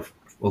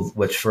 Mhm.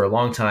 which for a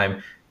long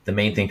time, the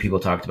main thing people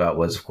talked about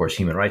was, of course,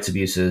 human rights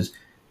abuses,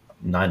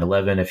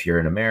 9/11 if you're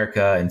in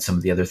America, and some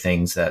of the other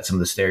things, that some of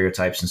the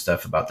stereotypes and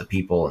stuff about the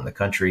people and the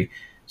country.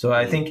 So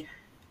I think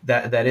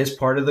that is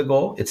part of the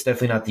goal. It's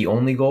definitely not the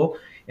only goal.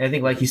 And I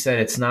think, like you said,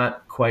 it's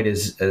not quite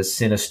as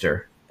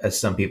sinister as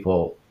some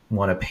people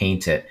want to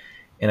paint it.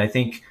 And I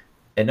think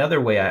another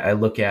way I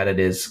look at it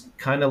is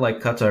kind of like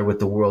Qatar with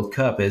the World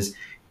Cup, is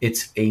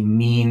it's a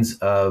means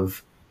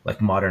of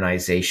like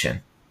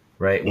modernization,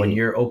 right? When Mhm.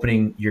 you're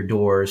opening your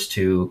doors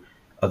to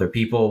other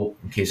people,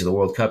 in case of the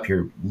World Cup,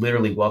 you're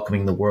literally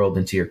welcoming the world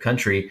into your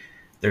country.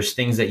 There's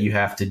things that you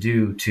have to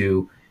do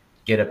to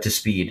get up to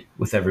speed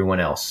with everyone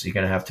else. You're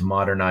going to have to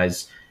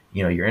modernize,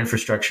 your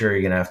infrastructure.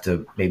 You're going to have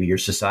to, maybe your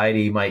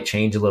society might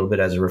change a little bit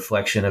as a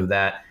reflection of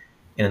that.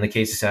 And in the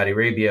case of Saudi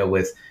Arabia,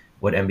 with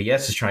what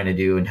MBS is trying to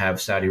do and have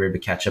Saudi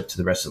Arabia catch up to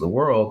the rest of the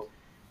world,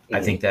 I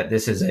Mhm. think that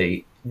this is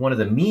one of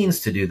the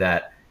means to do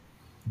that,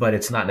 but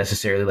it's not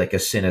necessarily like a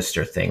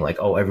sinister thing. Like,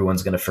 oh,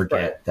 everyone's going to Right.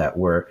 forget that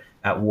we're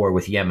at war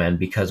with Yemen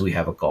because we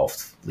have a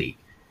Gulf league.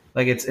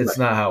 Like it's Right.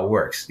 not how it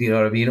works. You know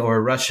what I mean?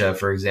 Or Russia,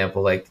 for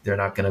example, like they're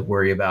not going to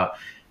worry about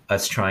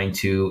us trying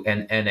to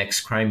annex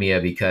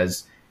Crimea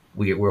because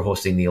we're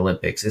hosting the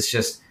Olympics. It's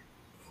just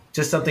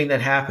something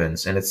that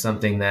happens, and it's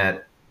something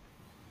that,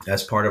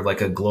 as part of like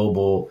a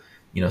global,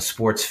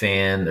 sports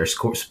fan or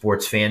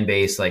sports fan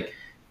base, like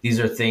these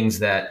are things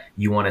that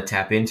you want to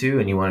tap into,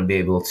 and you want to be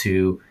able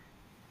to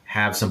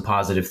have some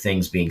positive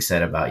things being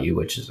said about you,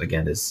 which is,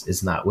 again,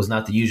 is not was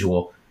not the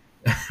usual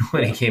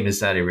when Yeah. it came to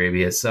Saudi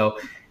Arabia. So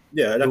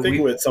Yeah. And I think we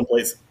with some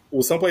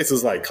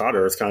places like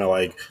Qatar, it's kind of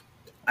like,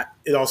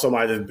 it also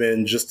might have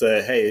been just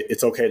a, hey,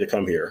 it's okay to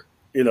come here,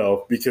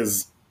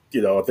 because,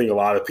 I think a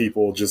lot of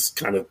people just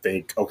kind of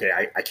think, okay,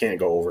 I can't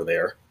go over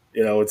there,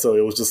 and so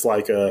it was just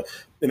like and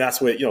that's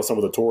what, some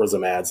of the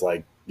tourism ads,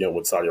 like,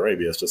 with Saudi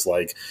Arabia, it's just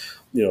like,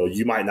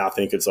 you might not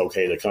think it's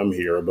okay to come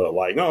here, but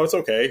like, no, it's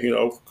okay,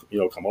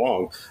 come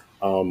along.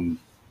 Um,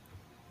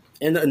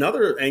 and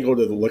another angle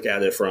to look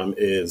at it from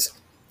is,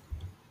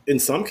 in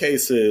some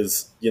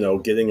cases,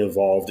 getting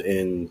involved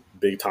in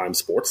big time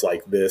sports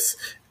like this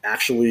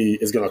actually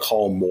is going to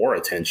call more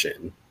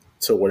attention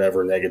to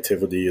whatever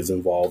negativity is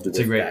involved That's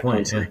a with great that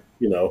point. Yeah,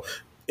 country.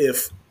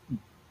 If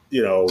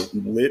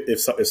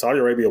if Saudi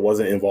Arabia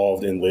wasn't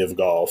involved in Live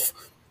Golf,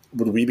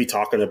 would we be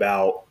talking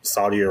about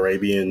Saudi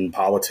Arabian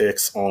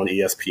politics on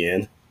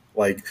ESPN?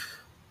 Like,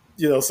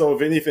 so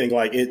if anything,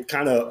 like,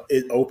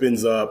 it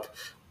opens up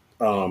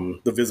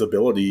the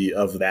visibility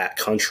of that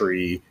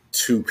country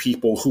to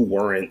people who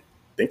weren't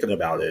thinking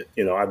about it.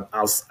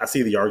 I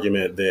see the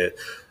argument that,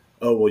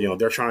 oh, well,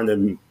 they're trying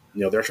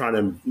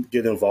to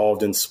get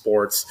involved in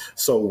sports,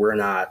 so we're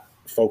not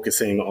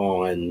focusing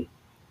on,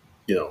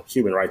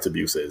 human rights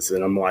abuses.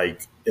 And I'm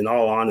like, in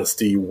all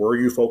honesty, were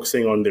you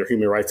focusing on their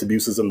human rights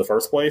abuses in the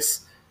first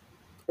place?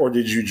 Or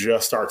did you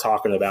just start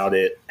talking about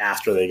it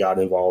after they got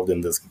involved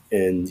in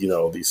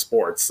these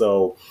sports?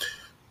 So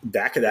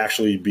that could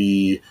actually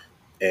be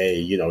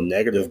a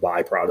negative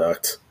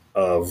byproduct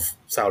of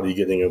Saudi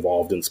getting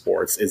involved in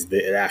sports, is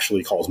that it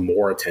actually calls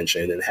more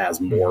attention and has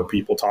more hmm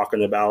people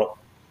talking about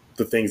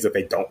the things that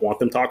they don't want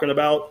them talking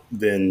about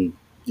than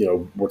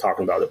we're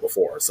talking about it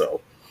before.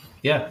 So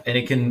yeah, and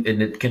it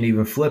can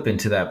even flip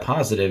into that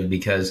positive,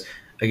 because,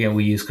 again,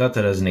 we use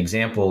Qatar as an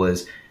example.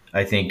 Is,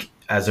 I think,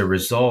 as a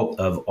result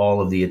of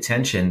all of the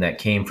attention that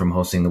came from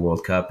hosting the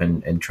World Cup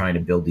and trying to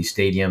build these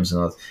stadiums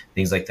and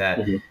things like that.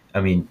 mhm.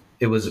 I mean,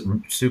 it was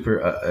super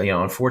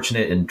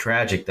unfortunate and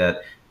tragic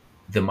that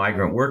the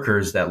migrant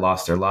workers that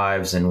lost their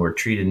lives and were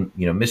treated,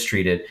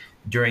 mistreated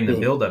during the Mhm.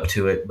 build up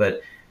to it.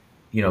 But,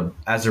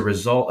 as a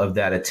result of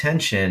that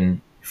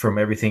attention, from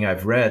everything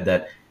I've read,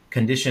 that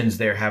conditions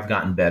there have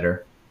gotten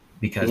better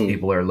because Mhm.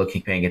 people are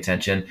paying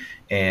attention,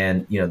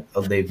 and,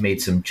 they've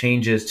made some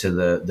changes to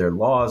their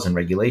laws and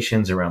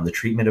regulations around the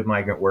treatment of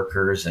migrant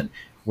workers and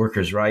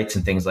workers' rights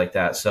and things like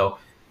that. So,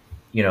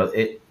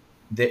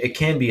 it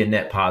can be a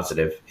net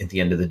positive at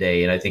the end of the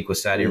day. And I think with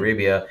Saudi Mhm.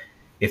 Arabia,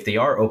 if they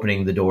are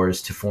opening the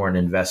doors to foreign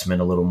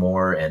investment a little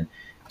more, and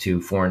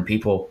to foreign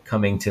people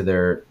coming to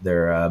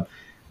their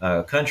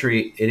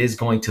country, it is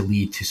going to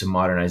lead to some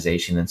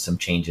modernization and some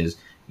changes.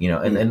 And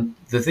Mhm. then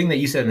the thing that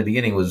you said in the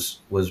beginning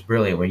was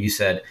brilliant, when you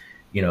said,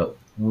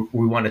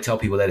 we want to tell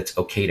people that it's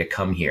okay to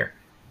come here.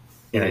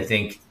 And I Mhm.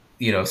 think,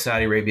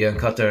 Saudi Arabia and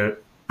Qatar,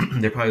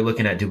 they're probably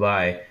looking at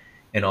Dubai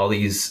and all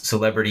these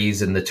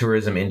celebrities and the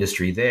tourism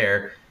industry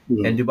there.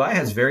 Mhm. And Dubai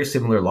has very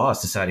similar laws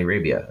to Saudi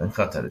Arabia and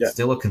Qatar. It's Yeah.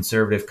 still a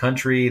conservative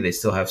country. They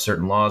still have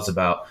certain laws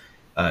about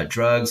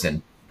drugs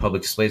and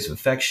public displays of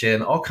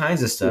affection, all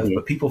kinds of stuff. Mhm.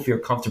 But people feel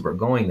comfortable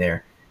going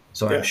there.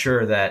 So I'm Yeah.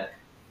 sure that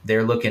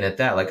they're looking at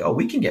that like, oh,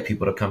 we can get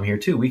people to come here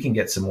too. We can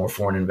get some more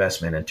foreign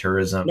investment and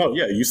tourism. No,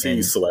 yeah, you see And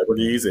yeah,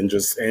 celebrities and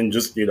just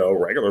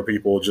regular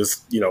people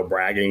just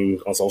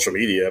bragging on social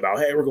media about,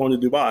 hey, we're going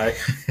to Dubai,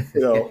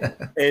 yeah,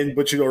 and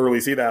but you don't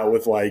really see that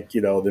with, like,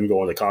 them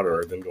going to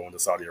Qatar or them going to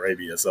Saudi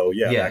Arabia. So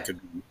yeah, yeah, that could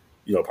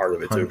be part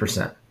of it too.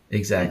 100%.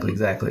 Exactly,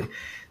 exactly.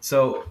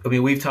 So, I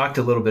mean, we've talked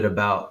a little bit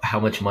about how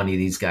much money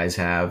these guys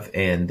have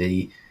and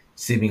the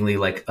seemingly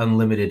like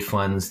unlimited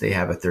funds they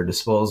have at their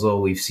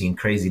disposal. We've seen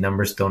crazy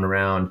numbers thrown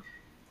around,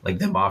 like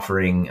them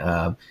offering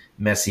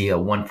Messi a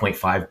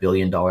 $1.5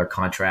 billion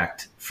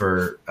contract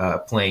for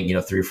playing,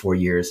 3 or 4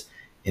 years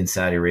in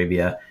Saudi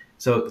Arabia.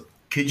 So,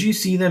 could you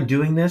see them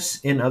doing this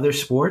in other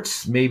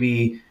sports?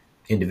 Maybe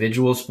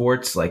individual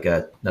sports like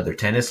another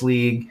tennis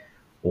league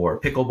or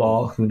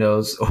pickleball, who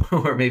knows,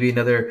 or maybe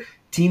another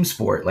team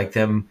sport, like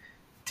them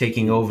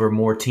taking over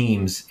more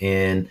teams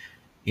in,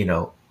 you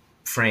know,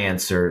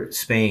 France or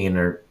Spain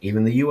or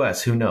even the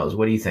U.S. Who knows?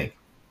 What do you think?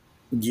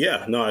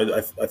 Yeah, no,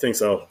 I think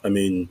so. I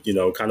mean,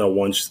 kind of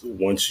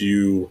once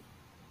you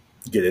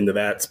get into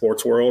that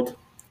sports world,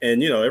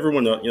 and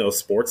everyone,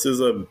 sports is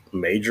a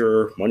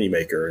major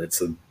moneymaker.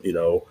 It's a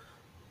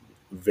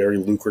very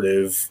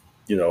lucrative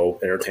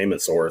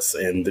entertainment source,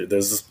 and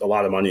there's a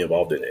lot of money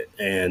involved in it.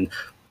 And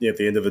at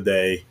the end of the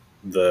day,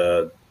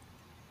 the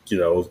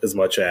as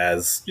much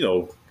as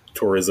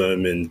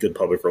tourism and good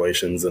public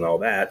relations and all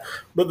that,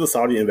 but the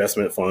Saudi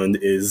investment fund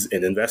is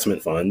an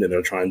investment fund, and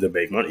they're trying to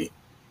make money.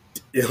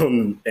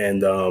 And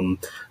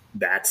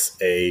that's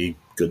a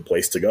good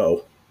place to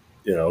go,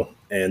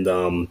 And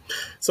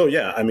so,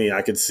 yeah, I mean,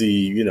 I could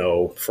see,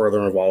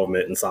 further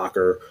involvement in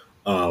soccer.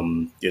 They're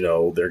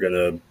going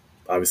to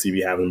obviously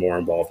be having more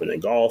involvement in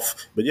golf.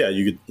 But, yeah,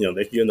 you could,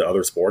 they could get into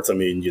other sports. I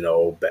mean,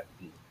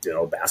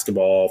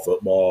 basketball,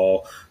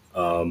 football,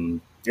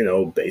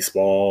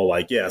 baseball,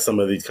 like, yeah, some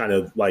of these kind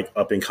of like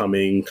up and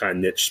coming kind of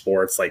niche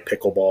sports like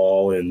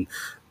pickleball. And,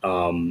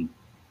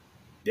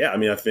 yeah, I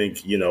mean, I think,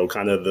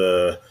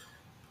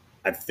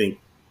 I think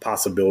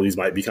possibilities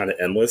might be kind of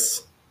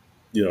endless,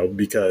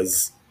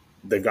 because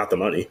they've got the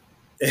money,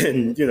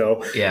 and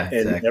Yeah,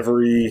 and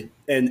exactly.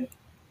 and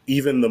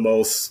even the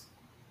most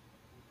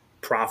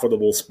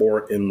profitable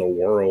sport in the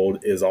world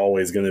is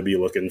always going to be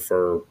looking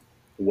for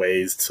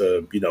ways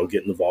to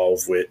get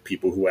involved with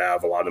people who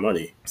have a lot of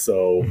money.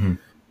 So Mm-hmm.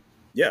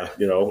 yeah,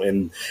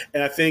 and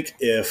I think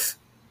if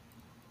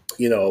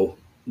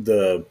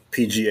the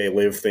PGA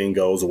Live thing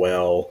goes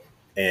well,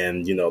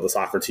 and the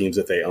soccer teams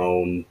that they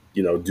own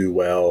do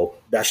well,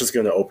 that's just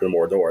going to open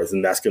more doors,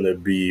 and that's going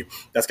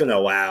to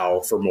allow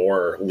for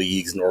more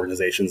leagues and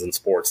organizations and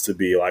sports to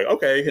be like,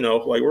 okay,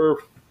 like we're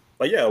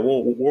like, yeah,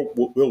 we'll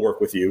work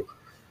with you.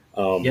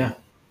 Yeah,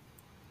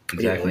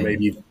 exactly.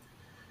 Maybe,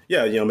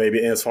 yeah,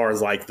 maybe as far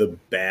as like the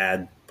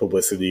bad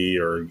publicity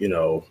or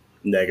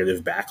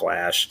negative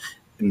backlash,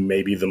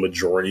 maybe the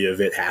majority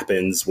of it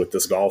happens with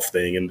this golf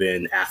thing, and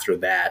then after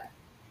that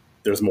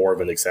there's more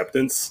of an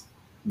acceptance,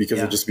 because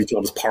it Yeah, just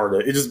becomes part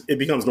of it. It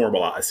becomes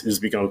normalized. It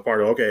just becomes part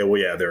of, okay, well,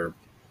 yeah, they're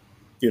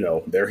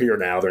here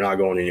now. They're not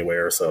going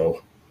anywhere. So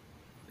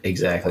yeah,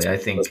 exactly. I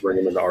let's think, bring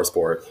them into our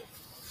sport.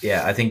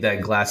 yeah, I think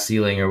that glass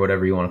ceiling or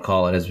whatever you want to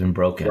call it has been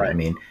broken. I Right.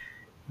 mean,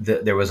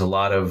 there was a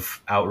lot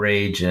of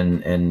outrage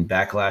and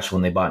backlash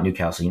when they bought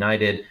Newcastle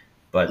United,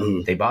 but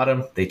Mm-hmm. they bought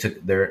them.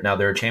 Now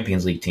they're a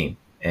Champions League team,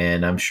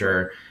 and I'm Right.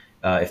 sure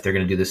if they're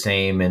going to do the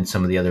same in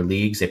some of the other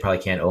leagues, they probably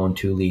can't own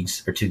two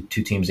leagues or two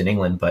teams in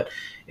England. But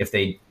if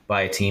they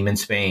buy a team in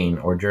Spain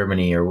or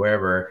Germany or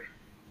wherever,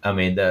 I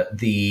mean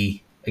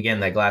the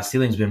again, that glass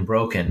ceiling's been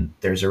broken.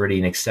 There's already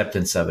an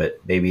acceptance of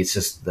it. Maybe it's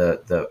just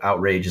the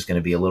outrage is going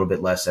to be a little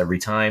bit less every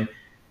time.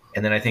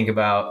 And then I think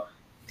about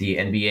the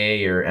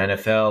NBA or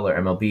NFL or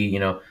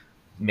MLB.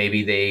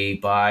 Maybe they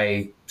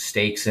buy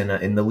stakes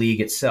in the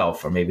league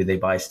itself, or maybe they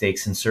buy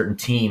stakes in certain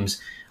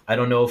teams. I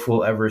don't know if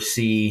we'll ever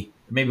see.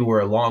 Maybe we're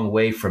a long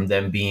way from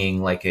them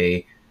being like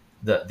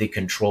the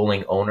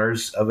controlling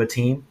owners of a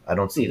team. I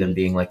don't see them Mm-hmm.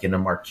 being like in a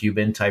Mark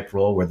Cuban type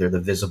role where they're the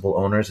visible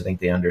owners. I think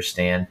they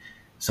understand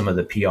some of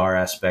the PR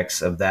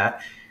aspects of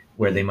that,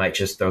 where they Mm-hmm. might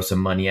just throw some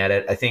money at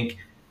it. I think,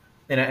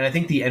 and I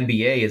think the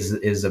NBA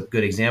is a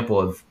good example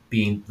of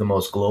being the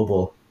most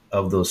global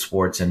of those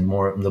sports and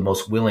the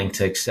most willing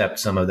to accept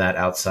some of that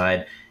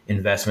outside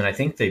investment. I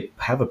think they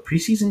have a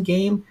preseason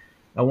game,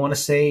 I want to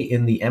say,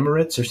 in the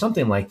Emirates or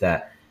something like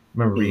that. I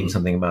remember reading Mm-hmm.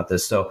 something about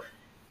this. So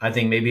I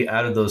think maybe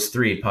out of those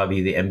three, it'd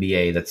probably be the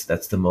NBA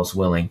that's the most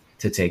willing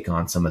to take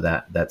on some of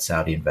that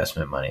Saudi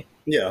investment money.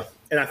 Yeah.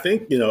 And I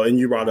think, and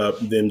you brought up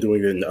them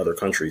doing it in other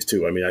countries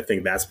too. I mean, I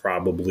think that's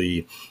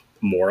probably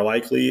more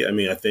likely. I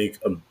mean, I think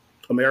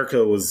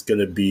America was going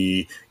to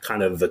be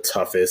kind of the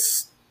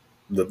toughest,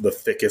 the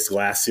thickest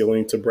glass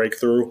ceiling to break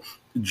through,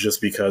 just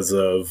because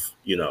of,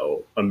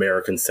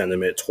 American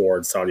sentiment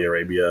towards Saudi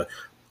Arabia,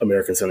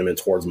 American sentiment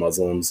towards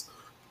Muslims,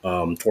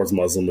 towards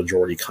Muslim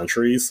majority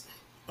countries.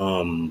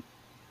 Um,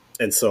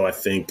 and so I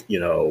think,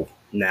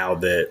 now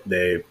that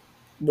they,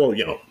 well,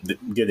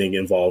 getting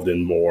involved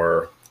in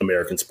more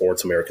American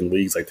sports, American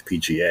leagues like the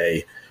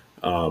PGA,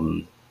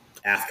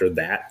 after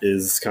that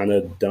is kind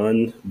of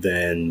done,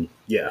 then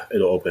yeah,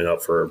 it'll open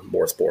up for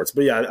more sports.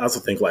 But yeah, I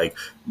also think like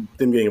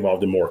them getting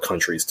involved in more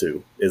countries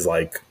too is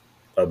like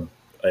a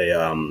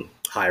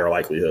higher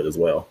likelihood as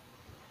well.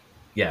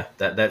 Yeah,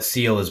 that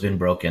seal has been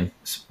broken,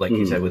 like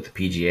you said Mm-hmm. with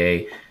the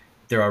PGA.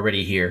 They're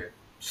already here.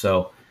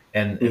 So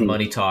and Mm-hmm.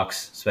 money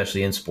talks,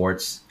 especially in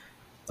sports.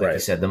 like you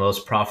Right. said, the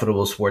most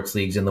profitable sports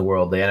leagues in the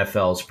world. The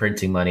NFL is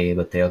printing money,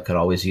 but they could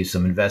always use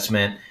some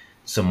investment,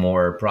 some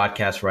more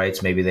broadcast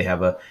rights. Maybe they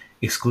have a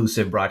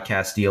exclusive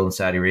broadcast deal in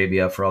Saudi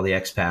Arabia for all the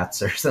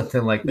expats or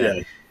something like that.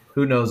 Yeah.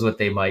 Who knows what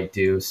they might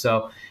do?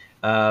 So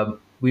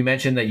we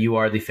mentioned that you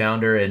are the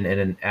founder and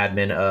an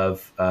admin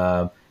of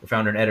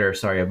founder and editor,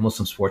 sorry, of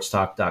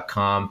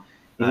MuslimSportsTalk.com.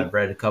 I've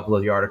read a couple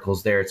of your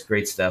articles there. It's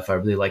great stuff. I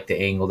really like the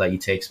angle that you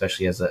take,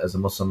 especially as a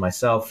Muslim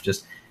myself,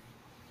 just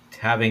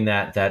having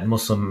that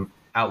Muslim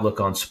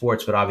outlook on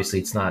sports, but obviously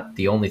it's not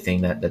the only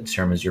thing that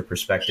determines your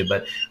perspective.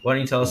 But why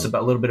don't you tell us a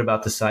little bit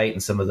about the site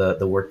and some of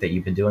the work that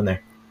you've been doing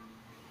there?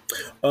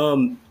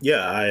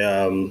 Yeah,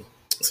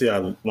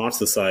 I launched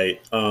the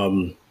site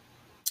a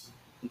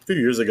few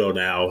years ago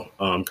now,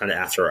 kind of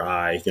after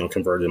I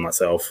converted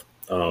myself,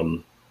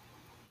 and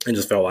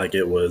just felt like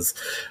it was,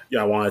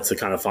 I wanted to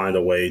kind of find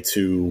a way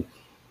to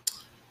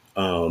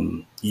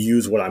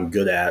use what I'm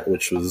good at,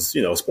 which was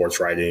sports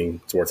writing,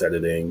 sports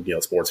editing,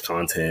 sports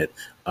content,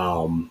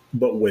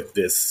 but with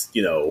this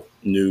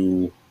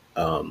new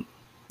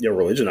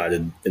religion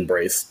I'd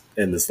embraced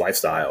and this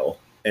lifestyle,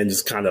 and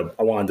just kind of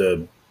I wanted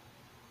to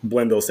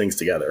blend those things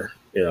together,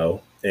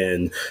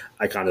 and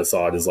I kind of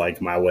saw it as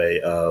like my way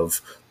of,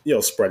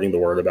 spreading the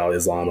word about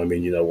Islam. I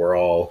mean, we're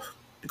all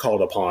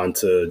called upon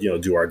to,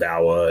 do our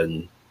dawah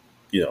and,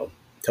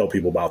 tell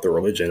people about the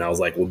religion. I was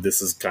like, well, this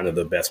is kind of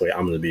the best way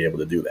I'm going to be able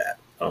to do that.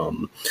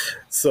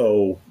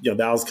 So, that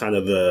was kind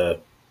of the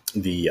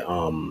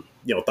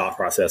thought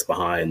process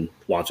behind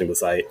launching the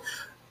site.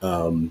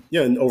 And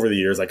over the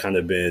years,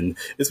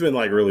 it's been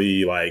like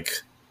really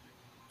like,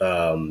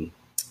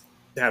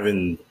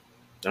 having,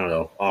 I don't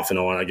know, off and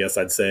on, I guess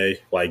I'd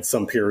say, like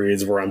some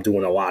periods where I'm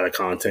doing a lot of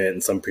content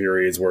and some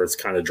periods where it's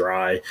kind of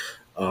dry.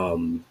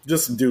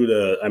 Just due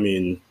to, I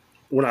mean,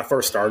 when I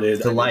first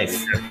started, The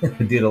life,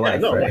 due to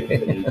life, no, right?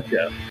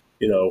 yeah.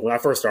 When I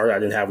first started, I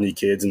didn't have any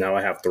kids, and now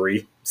I have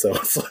 3. So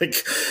it's like,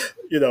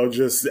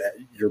 just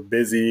you're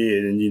busy,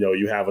 and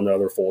you have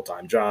another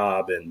full-time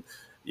job, and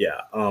yeah.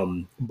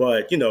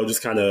 But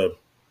just kind of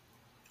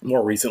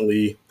more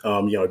recently, I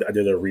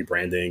did a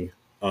rebranding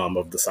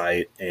of the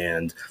site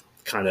and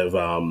kind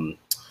of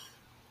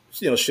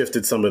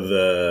shifted some of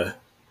the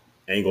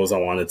angles I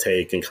want to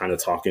take, and kind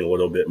of talking a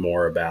little bit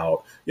more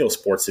about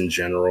sports in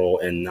general,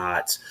 and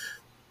not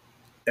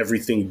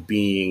everything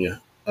being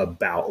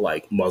about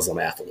like Muslim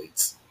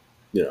athletes,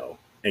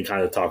 and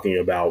kind of talking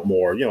about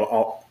more,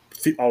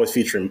 always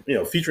featuring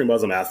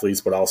Muslim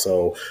athletes, but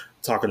also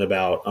talking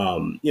about,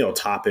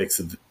 topics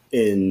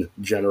in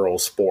general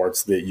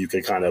sports that you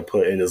could kind of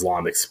put an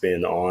Islamic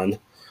spin on.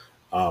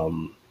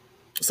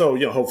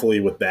 So, hopefully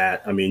with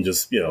that, I mean,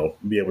 just,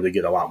 be able to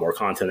get a lot more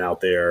content out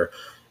there.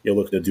 You're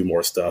looking to do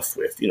more stuff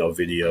with,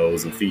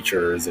 videos and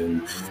features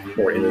and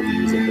more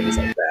interviews and things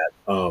like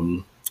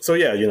that. So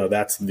yeah,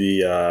 that's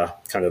the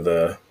kind of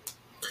the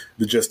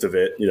gist of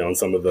it, and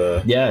some of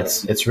the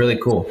It's really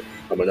cool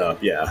coming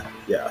up. Yeah.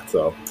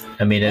 So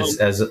I mean,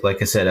 as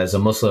like I said, as a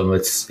Muslim,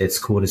 it's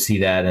cool to see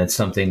that, and it's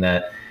something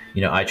that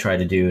I try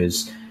to do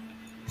is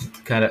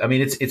kind of. I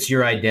mean, it's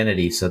your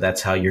identity, so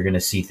that's how you're going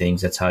to see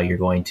things. That's how you're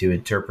going to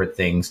interpret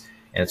things,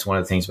 and it's one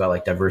of the things about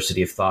like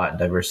diversity of thought and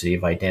diversity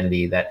of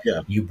identity that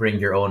you bring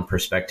your own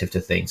perspective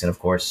to things, and of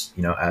course,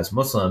 as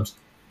Muslims,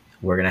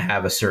 we're going to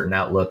have a certain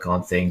outlook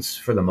on things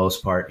for the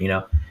most part,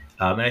 and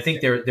I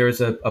think there was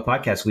a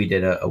podcast we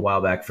did a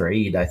while back for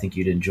Eid. I think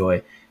you'd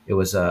enjoy. It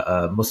was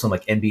a Muslim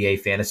like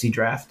NBA fantasy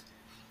draft.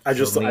 I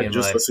just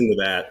listened to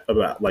that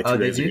about like 2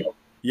 days ago.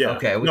 Yeah.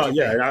 Okay. No,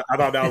 yeah. And I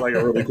thought that was like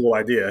a really cool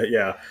idea.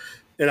 Yeah.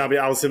 And I mean,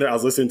 I was sitting there, I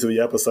was listening to the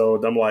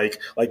episode. I'm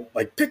like,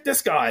 pick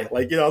this guy.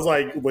 Like, I was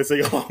like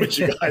listening along with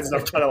you guys, and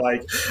I'm trying to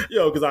like,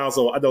 because I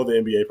know the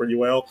NBA pretty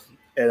well,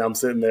 and I'm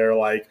sitting there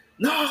like,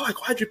 no,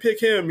 like, why'd you pick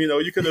him?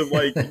 You could have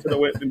went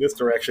in this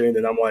direction,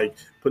 and I'm like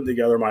putting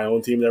together my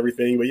own team and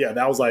everything. But yeah,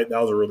 that was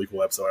a really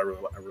cool episode. I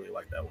really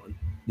like that one.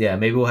 Yeah,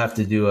 maybe we'll have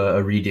to do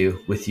a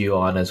redo with you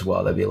on as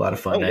well. That'd be a lot of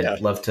fun.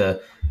 I'd love to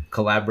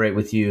collaborate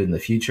with you in the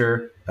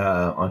future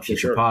on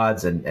future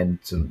pods and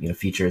some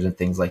features and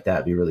things like that.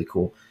 It'd be really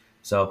cool.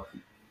 So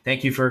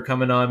thank you for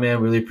coming on,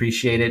 man. Really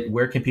appreciate it.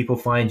 Where can people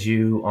find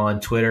you on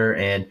Twitter,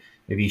 and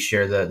maybe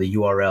share the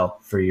URL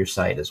for your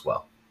site as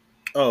well?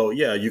 Oh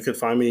yeah, you could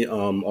find me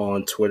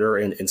on Twitter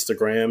and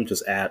Instagram,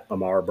 just at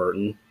Amaar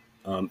Burton,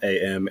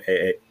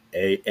 AMAAR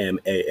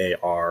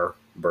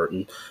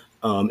Burton,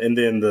 and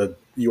then the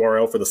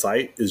URL for the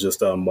site is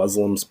just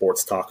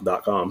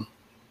MuslimSportsTalk.com.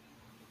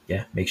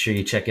 Yeah, make sure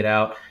you check it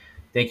out.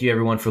 Thank you,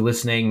 everyone, for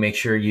listening. Make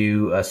sure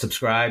you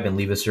subscribe and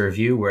leave us a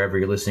review wherever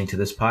you're listening to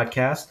this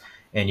podcast.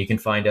 And you can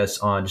find us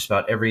on just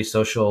about every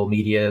social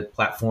media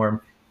platform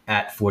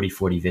at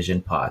 4040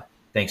 Vision Pod.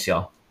 Thanks,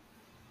 y'all.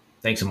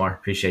 Thanks, Amaar.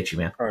 Appreciate you,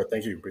 man. All right.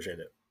 Thank you. Appreciate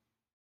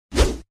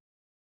it.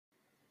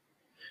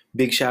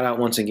 Big shout out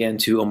once again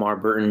to Amaar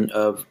Burton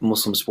of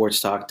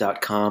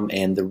MuslimSportsTalk.com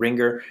and The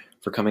Ringer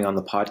for coming on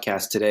the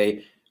podcast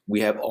today. We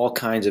have all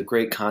kinds of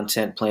great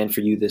content planned for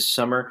you this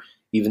summer.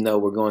 Even though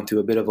we're going through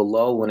a bit of a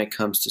lull when it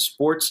comes to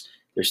sports,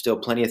 there's still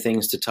plenty of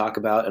things to talk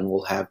about, and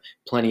we'll have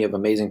plenty of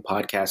amazing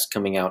podcasts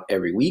coming out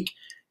every week.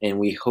 And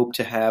we hope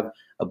to have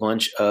a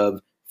bunch of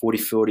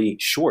 40/40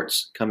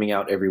 shorts coming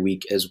out every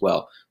week as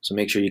well. So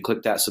make sure you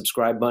click that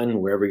subscribe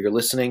button wherever you're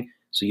listening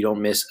so you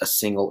don't miss a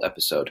single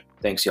episode.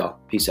 Thanks, y'all.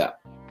 Peace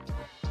out.